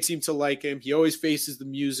 Teammates seem to like him. He always faces the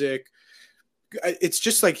music. It's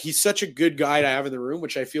just like he's such a good guy to have in the room,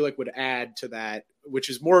 which I feel like would add to that, which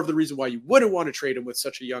is more of the reason why you wouldn't want to trade him with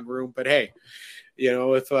such a young room. But hey,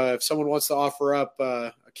 if someone wants to offer up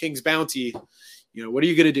a king's bounty, what are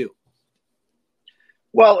you going to do?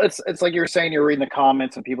 Well, it's like you're saying, you're reading the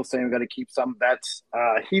comments and people saying we've got to keep some bets.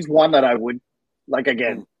 He's one that I would like,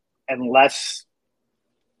 again, unless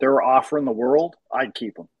they're offering the world, I'd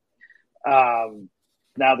keep him.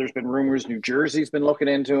 Now there's been rumors New Jersey's been looking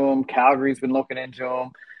into him. Calgary's been looking into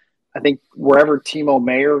him. I think wherever Timo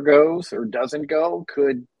Meyer goes or doesn't go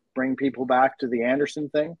could bring people back to the Anderson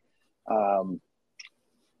thing. I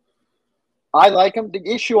like him. The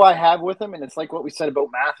issue I have with him, and it's like what we said about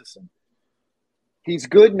Matheson. He's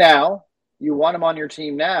good now. You want him on your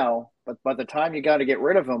team now, but by the time you got to get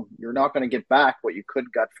rid of him, you're not going to get back what you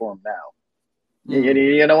could got for him now.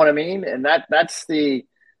 You know what I mean? And that's the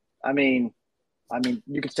 – I mean,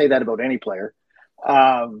 you could say that about any player.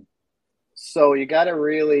 So you got to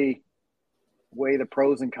really weigh the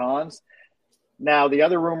pros and cons. Now, the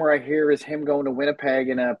other rumor I hear is him going to Winnipeg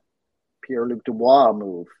in a Pierre-Luc Dubois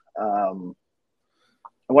move.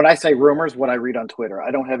 When I say rumors, what I read on Twitter, I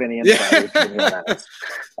don't have any insight.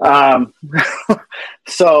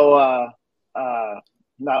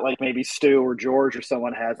 Not like maybe Stu or George or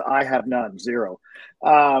someone has. I have none, zero.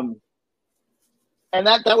 And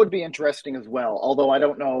that would be interesting as well. Although I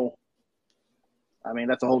don't know. I mean,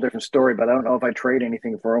 that's a whole different story, but I don't know if I trade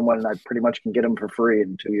anything for him when I pretty much can get him for free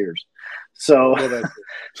in 2 years. So,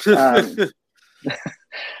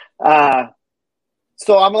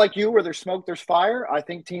 so I'm like you, where there's smoke, there's fire. I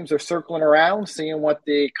think teams are circling around, seeing what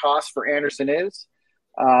the cost for Anderson is.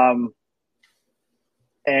 I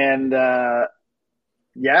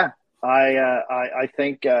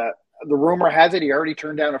think the rumor has it he already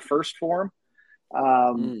turned down a first for him.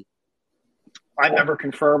 I never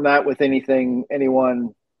confirmed that with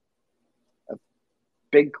anyone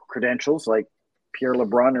big credentials like Pierre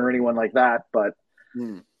LeBrun or anyone like that. But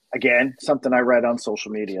again, something I read on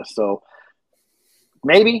social media. So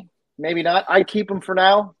maybe not. I keep him for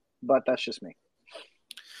now, but that's just me.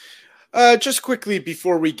 Just quickly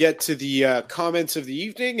before we get to the comments of the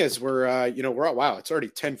evening, as we're wow, it's already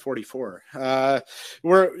 10:44.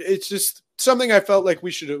 It's just something I felt like we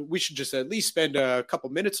should just at least spend a couple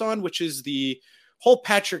minutes on, which is the whole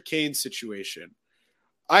Patrick Kane situation.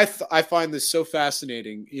 I find this so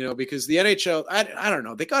fascinating, because the NHL, I don't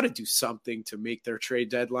know, they got to do something to make their trade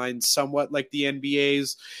deadline somewhat like the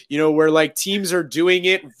NBA's, where like teams are doing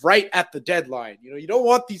it right at the deadline. You don't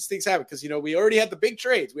want these things happen because, we already had the big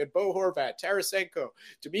trades. We had Bo Horvat, Tarasenko,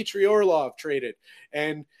 Dmitry Orlov traded.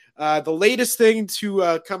 And the latest thing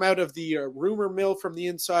to come out of the rumor mill from the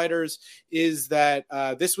insiders is that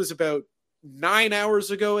this was about 9 hours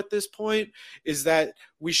ago at this point, is that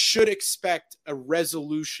we should expect a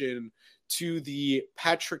resolution to the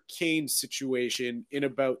Patrick Kane situation in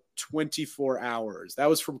about 24 hours. That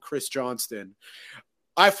was from Chris Johnston.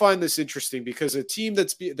 I find this interesting because a team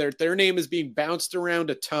their name is being bounced around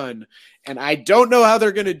a ton, and I don't know how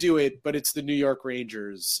they're going to do it, but it's the New York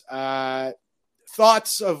Rangers.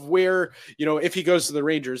 Thoughts of where, if he goes to the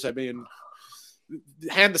Rangers, I mean,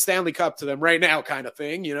 hand the Stanley Cup to them right now kind of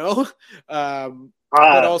thing, but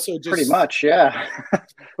also just pretty much, yeah.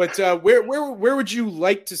 But where would you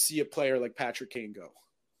like to see a player like Patrick Kane go?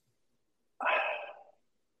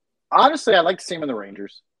 Honestly, I'd like to see him in the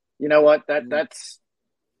Rangers. You know what? That's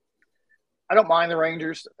I don't mind the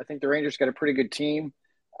Rangers. I think the Rangers got a pretty good team.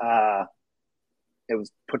 It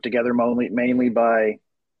was put together mainly by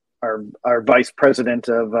our vice president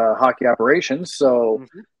of hockey operations. So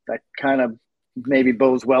that kind of maybe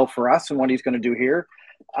bodes well for us and what he's going to do here.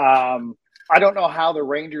 I don't know how the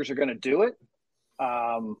Rangers are going to do it.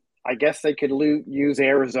 I guess they could use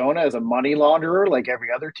Arizona as a money launderer like every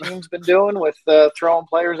other team's been doing with throwing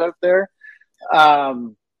players out there.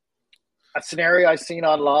 A scenario I've seen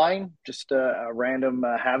online, just a random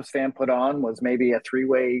Habs fan put on, was maybe a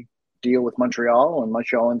 3-way deal with Montreal, and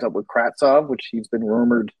Montreal ends up with Kravtsov, which he's been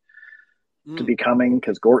rumored to be coming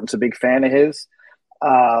because Gorton's a big fan of his.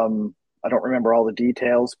 I don't remember all the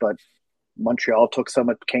details, but Montreal took some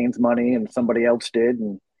of Kane's money and somebody else did,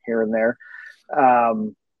 and here and there.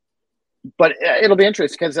 But it'll be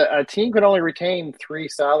interesting because a team can only retain 3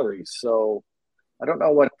 salaries. So I don't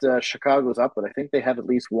know what Chicago's up, but I think they have at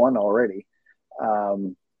least one already.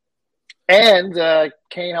 And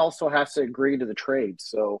Kane also has to agree to the trade.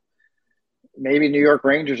 So maybe New York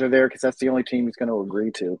Rangers are there because that's the only team he's going to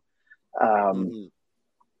agree to.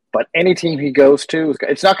 But any team he goes to,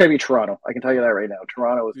 it's not going to be Toronto. I can tell you that right now.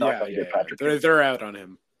 Toronto is not going to get Patrick Kane. They're out on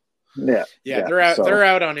him. Yeah, they're out. So. They're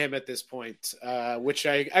out on him at this point, which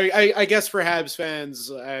I guess for Habs fans,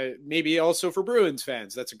 maybe also for Bruins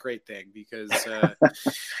fans, that's a great thing because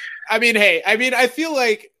I feel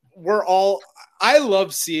like I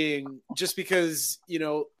love seeing, just because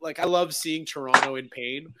I love seeing Toronto in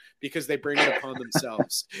pain because they bring it upon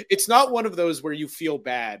themselves. It's not one of those where you feel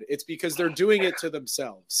bad. It's because they're doing it to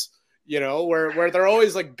themselves. Where they're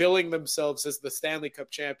always like billing themselves as the Stanley Cup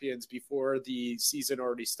champions before the season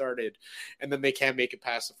already started, and then they can't make it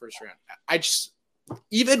past the first round.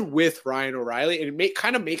 Even with Ryan O'Reilly, it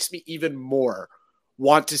kind of makes me even more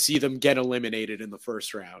want to see them get eliminated in the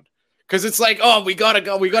first round. Because it's like, oh, we got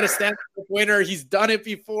a Stanley Cup winner. He's done it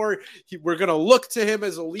before. We're going to look to him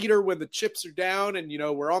as a leader when the chips are down and,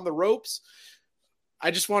 we're on the ropes.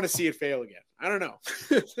 I just want to see it fail again. I don't know.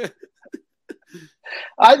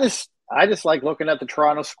 I just like looking at the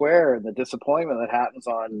Toronto Square and the disappointment that happens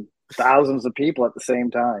on thousands of people at the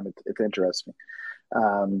same time. It's interesting.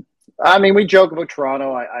 We joke about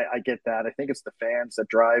Toronto. I get that. I think it's the fans that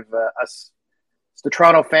drive us. It's the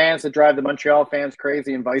Toronto fans that drive the Montreal fans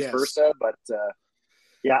crazy and vice versa. But,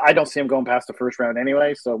 I don't see them going past the first round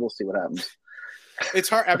anyway, so we'll see what happens. It's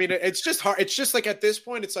hard. It's just hard. It's just like at this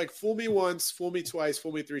point, it's like fool me once, fool me twice,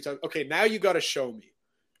 fool me 3 times. Okay, now you got to show me.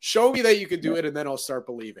 Show me that you can do it, and then I'll start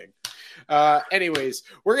believing. Anyways,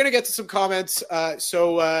 we're going to get to some comments.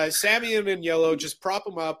 So Sammy and Yellow, just prop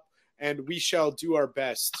them up, and we shall do our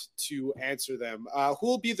best to answer them. Who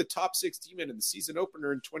will be the top 6 demon in the season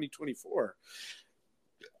opener in 2024?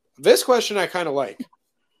 This question I kind of like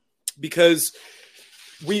because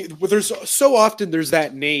there's so often there's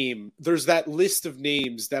that list of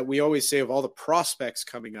names that we always say of all the prospects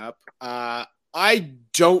coming up. I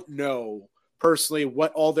don't know personally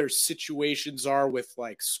what all their situations are with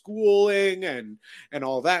like schooling and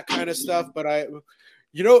all that kind of stuff. But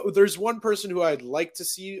there's one person who I'd like to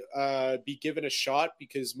see be given a shot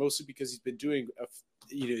because he's been doing,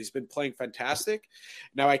 he's been playing fantastic.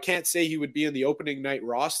 Now I can't say he would be in the opening night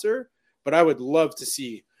roster, but I would love to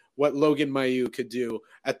see what Logan Mailloux could do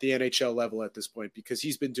at the NHL level at this point, because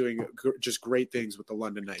he's been doing just great things with the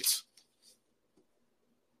London Knights.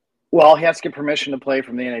 Well, he has to get permission to play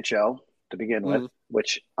from the NHL to begin with,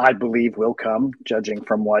 which I believe will come, judging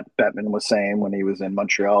from what Bettman was saying when he was in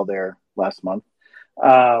Montreal there last month.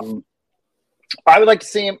 I would like to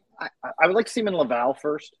see him. I would like to see him in Laval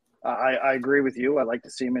first. I agree with you. I'd like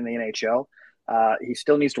to see him in the NHL. He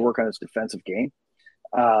still needs to work on his defensive game,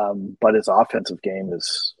 but his offensive game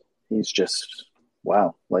he's just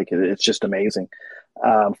wow. Like it's just amazing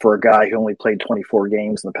for a guy who only played 24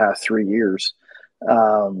 games in the past 3 years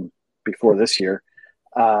before this year.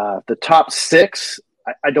 The top 6,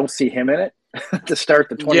 I don't see him in it to start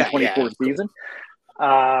the 2024 season.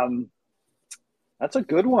 That's a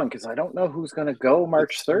good one because I don't know who's going to go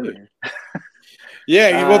March 3rd.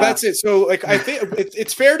 Well, that's it. So, like, I think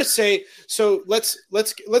it's fair to say. So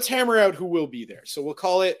let's hammer out who will be there. So we'll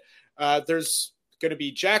call it. There's going to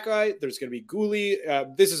be Jack-Eye. There's going to be Gooley.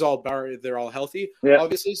 This is all bar. They're all healthy,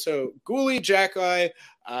 obviously. So Gooley, Jack-Eye.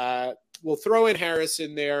 We'll throw in Harris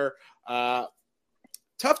in there.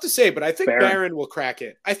 Tough to say, but I think Barron will crack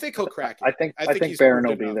it. I think he'll crack it. I think Barron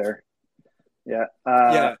will be there. Yeah.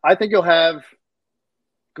 I think you'll have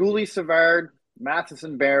Gooley, Savard,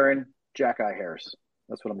 Matheson, Barron, Jack-Eye, Harris.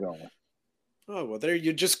 That's what I'm going with. Oh, well, there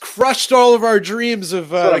you just crushed all of our dreams of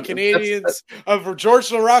Canadians, of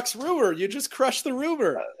George Laraque's rumor. You just crushed the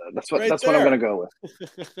rumor. That's what I'm going to go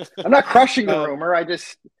with. I'm not crushing the rumor. I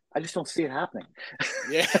just don't see it happening.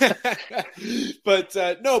 Yeah. But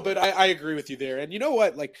I agree with you there. And you know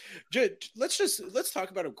what? Like, let's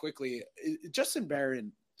talk about him quickly. Justin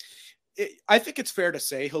Barron, I think it's fair to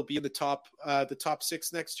say he'll be in the top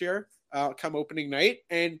 6 next year, come opening night.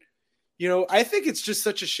 And, I think it's just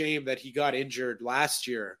such a shame that he got injured last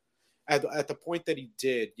year at the point that he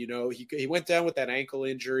did. He went down with that ankle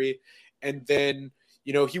injury, and then,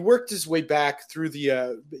 he worked his way back through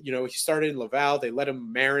the, he started in Laval. They let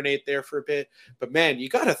him marinate there for a bit. But, man, you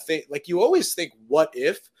got to think, like, you always think, what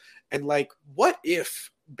if? And, like, what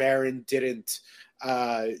if Barron didn't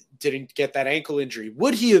get that ankle injury?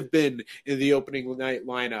 Would he have been in the opening night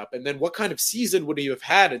lineup? And then what kind of season would he have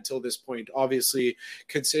had until this point? Obviously,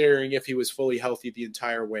 considering if he was fully healthy the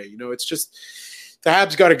entire way. It's just the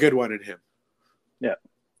Habs got a good one in him. Yeah,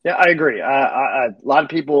 I agree. A lot of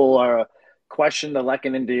people question the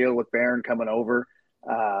Lehkonen deal with Barron coming over.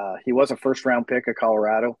 He was a first-round pick of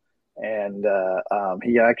Colorado, and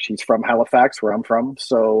he's from Halifax, where I'm from.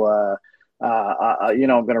 So,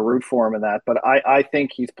 I'm going to root for him in that. But I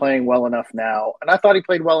think he's playing well enough now. And I thought he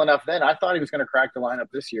played well enough then. I thought he was going to crack the lineup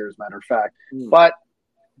this year, as a matter of fact. But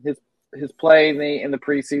his play in the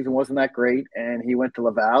preseason wasn't that great. And he went to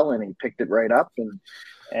Laval and he picked it right up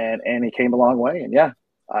and he came a long way. And, yeah,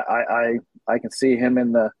 I can see him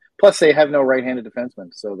in the – plus they have no right-handed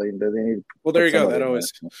defenseman. So they need – Well, there you go. That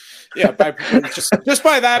always – yeah, just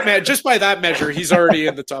by that measure, he's already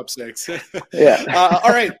in the top 6. Yeah.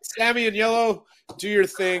 All right, Sammy and Yellow, do your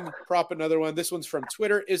thing. Prop another one. This one's from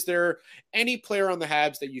Twitter. Is there any player on the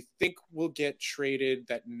Habs that you think will get traded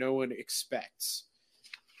that no one expects?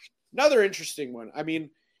 Another interesting one. I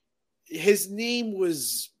mean, his name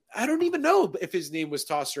was – I don't even know if his name was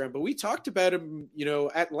tossed around, but we talked about him,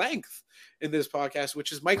 at length in this podcast,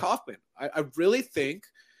 which is Mike Hoffman. I really think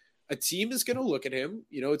a team is going to look at him.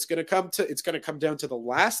 It's going to come down to the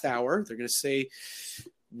last hour. They're going to say,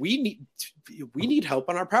 we need help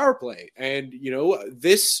on our power play. And,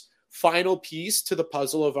 this final piece to the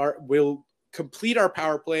puzzle will complete our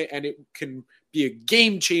power play, and it can be a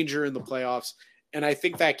game changer in the playoffs. And I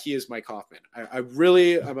think that key is Mike Hoffman.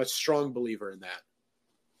 I'm a strong believer in that.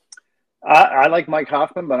 I like Mike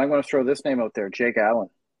Hoffman, but I'm going to throw this name out there, Jake Allen.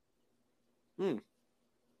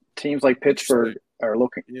 Teams like Pittsburgh are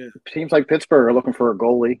looking. Yeah. Teams like Pittsburgh are looking for a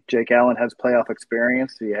goalie. Jake Allen has playoff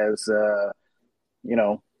experience. He has,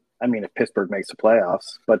 if Pittsburgh makes the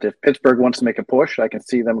playoffs, but if Pittsburgh wants to make a push, I can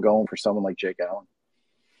see them going for someone like Jake Allen.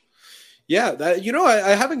 Yeah,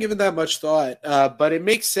 I haven't given that much thought, but it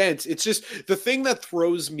makes sense. It's just the thing that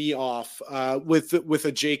throws me off with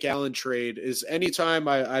a Jake Allen trade is anytime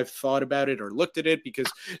I've thought about it or looked at it, because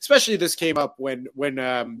especially this came up when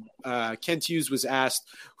Kent Hughes was asked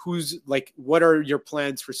what are your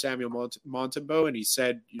plans for Samuel Montembeault, and he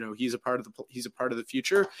said he's a part of the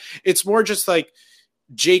future. It's more just like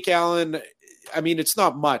Jake Allen. I mean, it's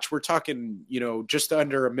not much. We're talking, just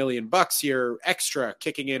under $1 million here extra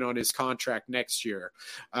kicking in on his contract next year.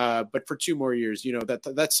 But for 2 more years,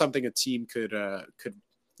 that's something a team could,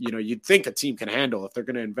 you'd think a team can handle if they're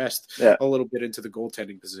going to invest a little bit into the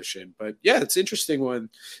goaltending position. But yeah, it's an interesting one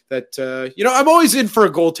that, I'm always in for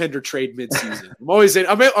a goaltender trade midseason.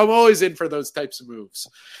 I'm always in for those types of moves.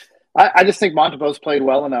 I just think Montembeault's played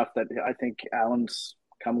well enough that I think Allen's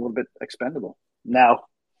come a little bit expendable. Now,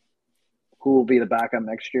 who will be the backup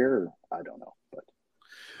next year? I don't know, but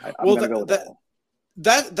I'm going to go with that one.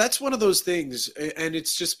 That's one of those things, and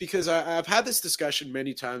it's just because I've had this discussion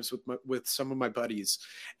many times with some of my buddies,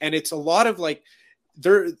 and it's a lot of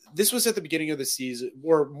this was at the beginning of the season,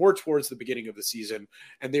 or more towards the beginning of the season,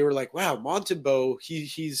 and they were like, "Wow, Montembeault,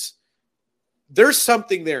 he's there's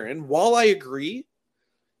something there." And while I agree,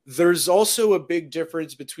 there's also a big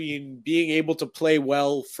difference between being able to play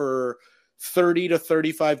well for 30 to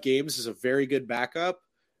 35 games as a very good backup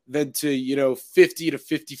than to, 50 to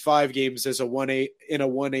 55 games as a 1A in a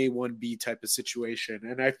 1A, 1B type of situation.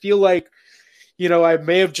 And I feel like, I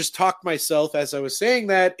may have just talked myself as I was saying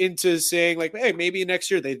that into saying hey, maybe next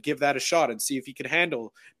year they'd give that a shot and see if he could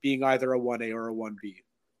handle being either a 1A or a 1B.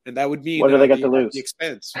 And that would mean what do they get to lose? The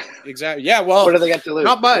expense. Exactly. Yeah. Well, what do they get to lose?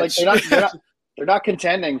 Not much. They're not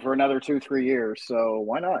contending for another 2-3 years, so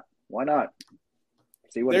why not? Why not?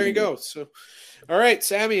 See what there you go. So, all right,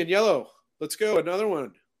 Sammy and Yellow, let's go. Another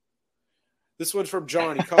one. This one's from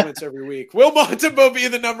John. He comments every week. Will Montembeault be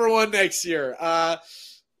the number one next year?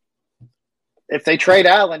 If they trade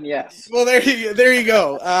Allen, yes. Well, there you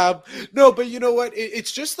go. No, but you know what?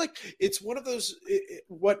 It's just like it's one of those.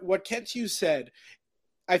 What Kent Hughes said.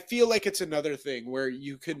 I feel like it's another thing where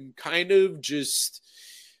you can kind of just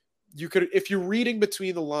if you're reading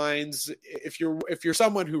between the lines, if you're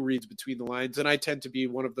someone who reads between the lines, and I tend to be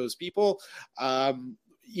one of those people.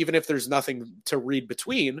 Even if there's nothing to read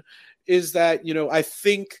between, is that I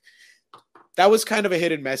think that was kind of a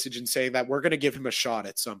hidden message in saying that we're going to give him a shot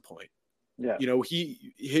at some point. Yeah.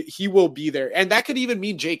 He will be there. And that could even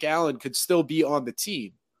mean Jake Allen could still be on the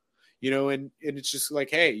team, and it's just like,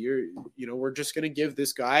 hey, we're just going to give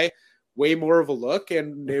this guy way more of a look.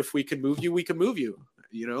 And if we can move you, we can move you,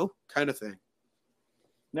 kind of thing.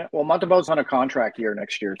 Yeah. Well, Montembeault's on a contract year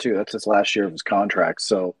next year too. That's his last year of his contract.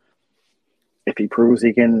 So if he proves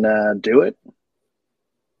he can do it,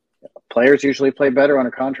 players usually play better on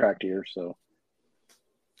a contract year. So.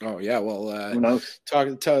 Oh yeah, well, who knows?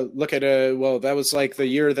 Look at that was like the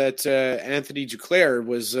year that Anthony Duclair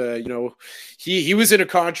was, he was in a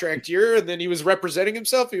contract year and then he was representing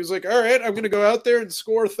himself. He was like, all right, I'm going to go out there and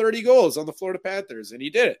score 30 goals on the Florida Panthers, and he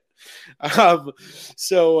did it.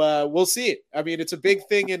 So we'll see. I mean, it's a big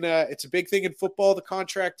thing in football, the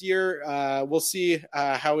contract year. We'll see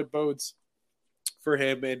how it bodes for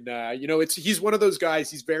him, and he's one of those guys.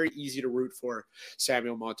 He's very easy to root for,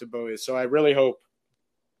 Samuel Montembeault is. So I really hope.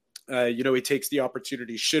 He takes the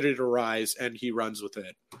opportunity should it arise and he runs with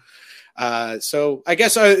it. So I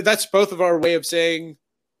guess that's both of our way of saying,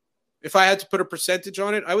 if I had to put a percentage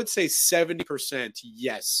on it, I would say 70%.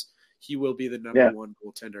 Yes, he will be the number one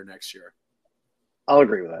goaltender next year. I'll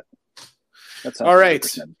agree with that. That's all right.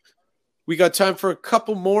 We got time for a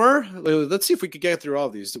couple more. Let's see if we could get through all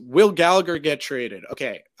of these. Will Gallagher get traded?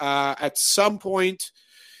 Okay. At some point,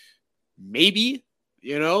 maybe,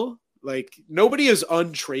 like nobody is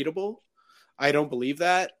untradeable. I don't believe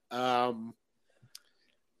that. I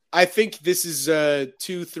think this is a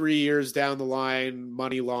 2-3 years down the line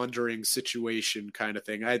money laundering situation kind of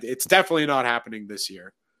thing. It's definitely not happening this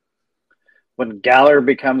year. When Gallagher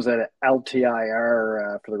becomes an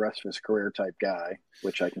LTIR for the rest of his career type guy,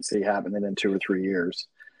 which I can see happening in 2 or 3 years,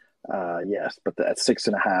 yes. But at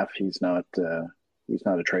 6.5, he's not a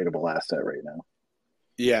tradable asset right now.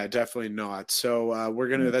 Yeah, definitely not. So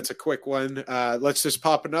that's a quick one. Let's just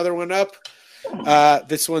pop another one up.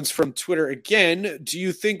 This one's from Twitter again. Do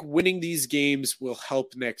you think winning these games will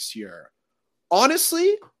help next year?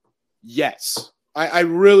 Honestly, yes. I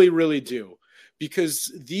really, really do.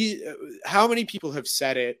 Because how many people have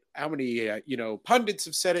said it? How many, pundits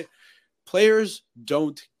have said it? Players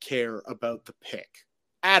don't care about the pick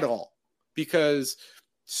at all. Because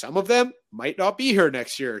some of them might not be here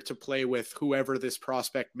next year to play with whoever this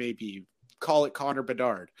prospect may be. Call it Connor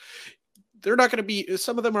Bedard. They're not going to be,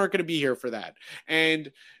 some of them aren't going to be here for that. And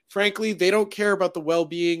frankly, they don't care about the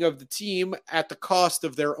well-being of the team at the cost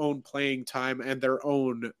of their own playing time and their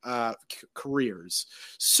own careers.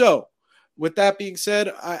 So with that being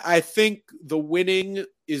said, I think the winning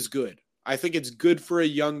is good. I think it's good for a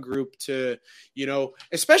young group to,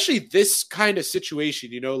 especially this kind of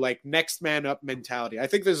situation, like next man up mentality. I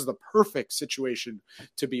think this is the perfect situation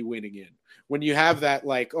to be winning in. When you have that,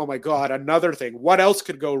 like, oh my God, another thing, what else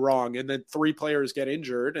could go wrong? And then 3 players get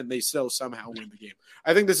injured and they still somehow win the game.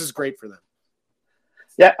 I think this is great for them.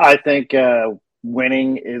 Yeah, I think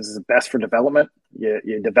winning is best for development.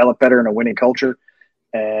 You develop better in a winning culture,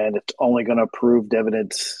 and it's only going to prove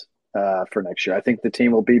dividends for next year. I think the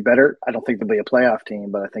team will be better. I don't think they'll be a playoff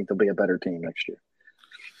team, but I think they'll be a better team next year.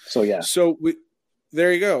 So, yeah. So,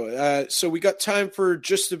 there you go. So we got time for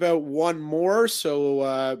just about one more.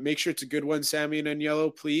 So make sure it's a good one, Sammy and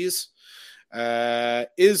Aniello, please.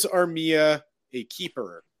 Is Armia a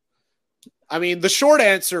keeper? I mean, the short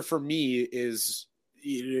answer for me is,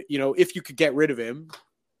 if you could get rid of him,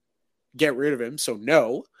 get rid of him. So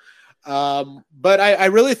no. But I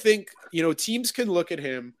really think, teams can look at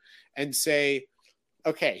him and say,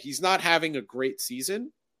 okay, he's not having a great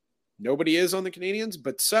season. Nobody is on the Canadiens,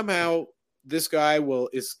 but somehow this guy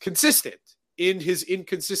is consistent in his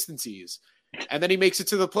inconsistencies. And then he makes it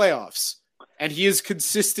to the playoffs. And he is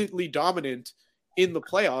consistently dominant in the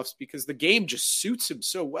playoffs because the game just suits him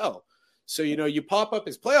so well. So, you pop up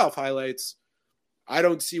his playoff highlights. I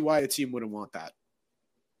don't see why a team wouldn't want that.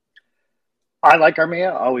 I like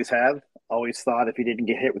Armia, always have. Always thought if he didn't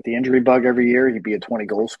get hit with the injury bug every year, he'd be a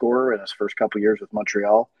 20-goal scorer in his first couple of years with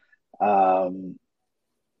Montreal.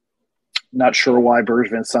 Not sure why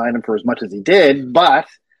Bergevin signed him for as much as he did, but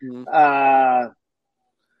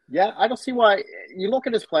yeah, I don't see why. You look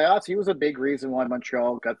at his playoffs, he was a big reason why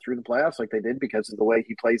Montreal got through the playoffs like they did because of the way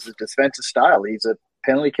he plays his defensive style. He's a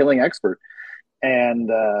penalty-killing expert. And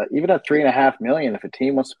even at $3.5 million, if a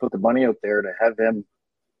team wants to put the money out there to have him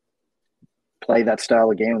play that style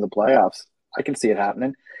of game in the playoffs, I can see it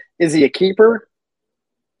happening. Is he a keeper?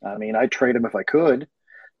 I mean, I'd trade him if I could.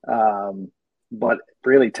 But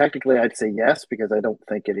really, technically, I'd say yes because I don't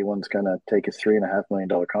think anyone's going to take his $3.5 million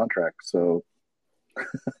contract. So,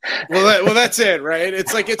 well, that's it, right?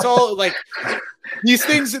 It's like it's all like these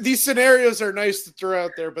things. These scenarios are nice to throw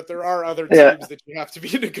out there, but there are other teams that you have to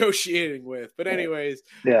be negotiating with. But anyways,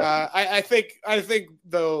 I think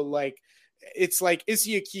though, like it's like, is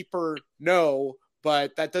he a keeper? No,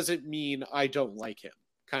 but that doesn't mean I don't like him,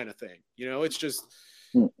 kind of thing. You know, it's just.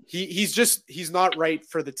 He's not right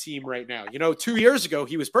for the team right now. You know, 2 years ago,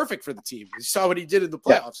 he was perfect for the team. You saw what he did in the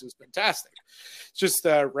playoffs. It was fantastic. It's just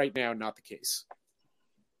right now, not the case.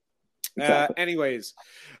 Exactly. Anyways,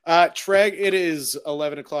 Treg, it is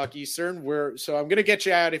 11 o'clock Eastern. So I'm going to get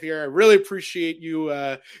you out of here. I really appreciate you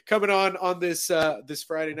coming on this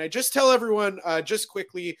Friday night. Just tell everyone just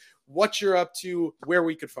quickly what you're up to, where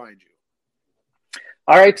we could find you.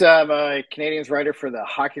 All right, I'm a Canadians writer for the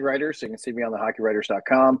Hockey Writers, so you can see me on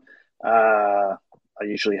thehockeywriters.com. I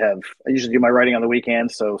usually do my writing on the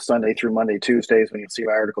weekends, so Sunday through Monday, Tuesdays when you see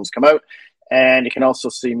my articles come out. And you can also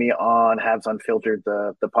see me on Habs Unfiltered,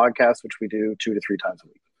 the podcast, which we do 2 to 3 times a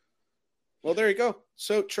week. Well, there you go.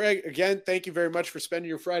 So, Treg, again, thank you very much for spending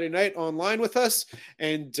your Friday night online with us,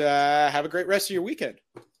 and have a great rest of your weekend.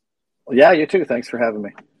 Well, yeah, you too. Thanks for having me.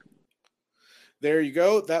 There you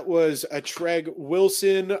go. That was a Treg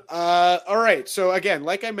Wilson. All right. So again,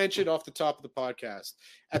 like I mentioned off the top of the podcast,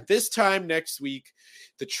 at this time next week,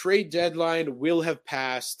 the trade deadline will have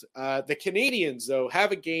passed. The Canadians, though,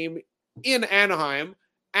 have a game in Anaheim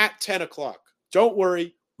at 10 o'clock. Don't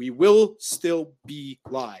worry. We will still be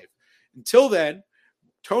live. Until then,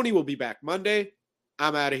 Tony will be back Monday.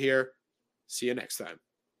 I'm out of here. See you next time.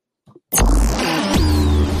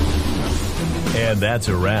 And that's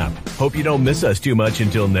a wrap. Hope you don't miss us too much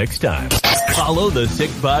until next time. Follow The Sick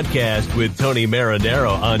Podcast with Tony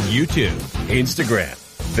Marinaro on YouTube, Instagram,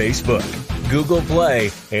 Facebook, Google Play,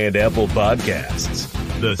 and Apple Podcasts.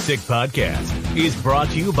 The Sick Podcast is brought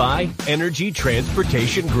to you by Energy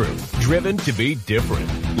Transportation Group, driven to be different.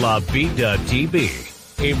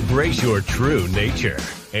 LaVie.tv. Embrace your true nature.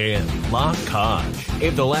 And La Cage.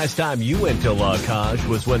 If the last time you went to La Cage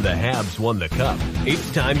was when the Habs won the cup, it's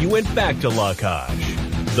time you went back to La Cage.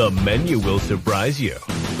 The menu will surprise you.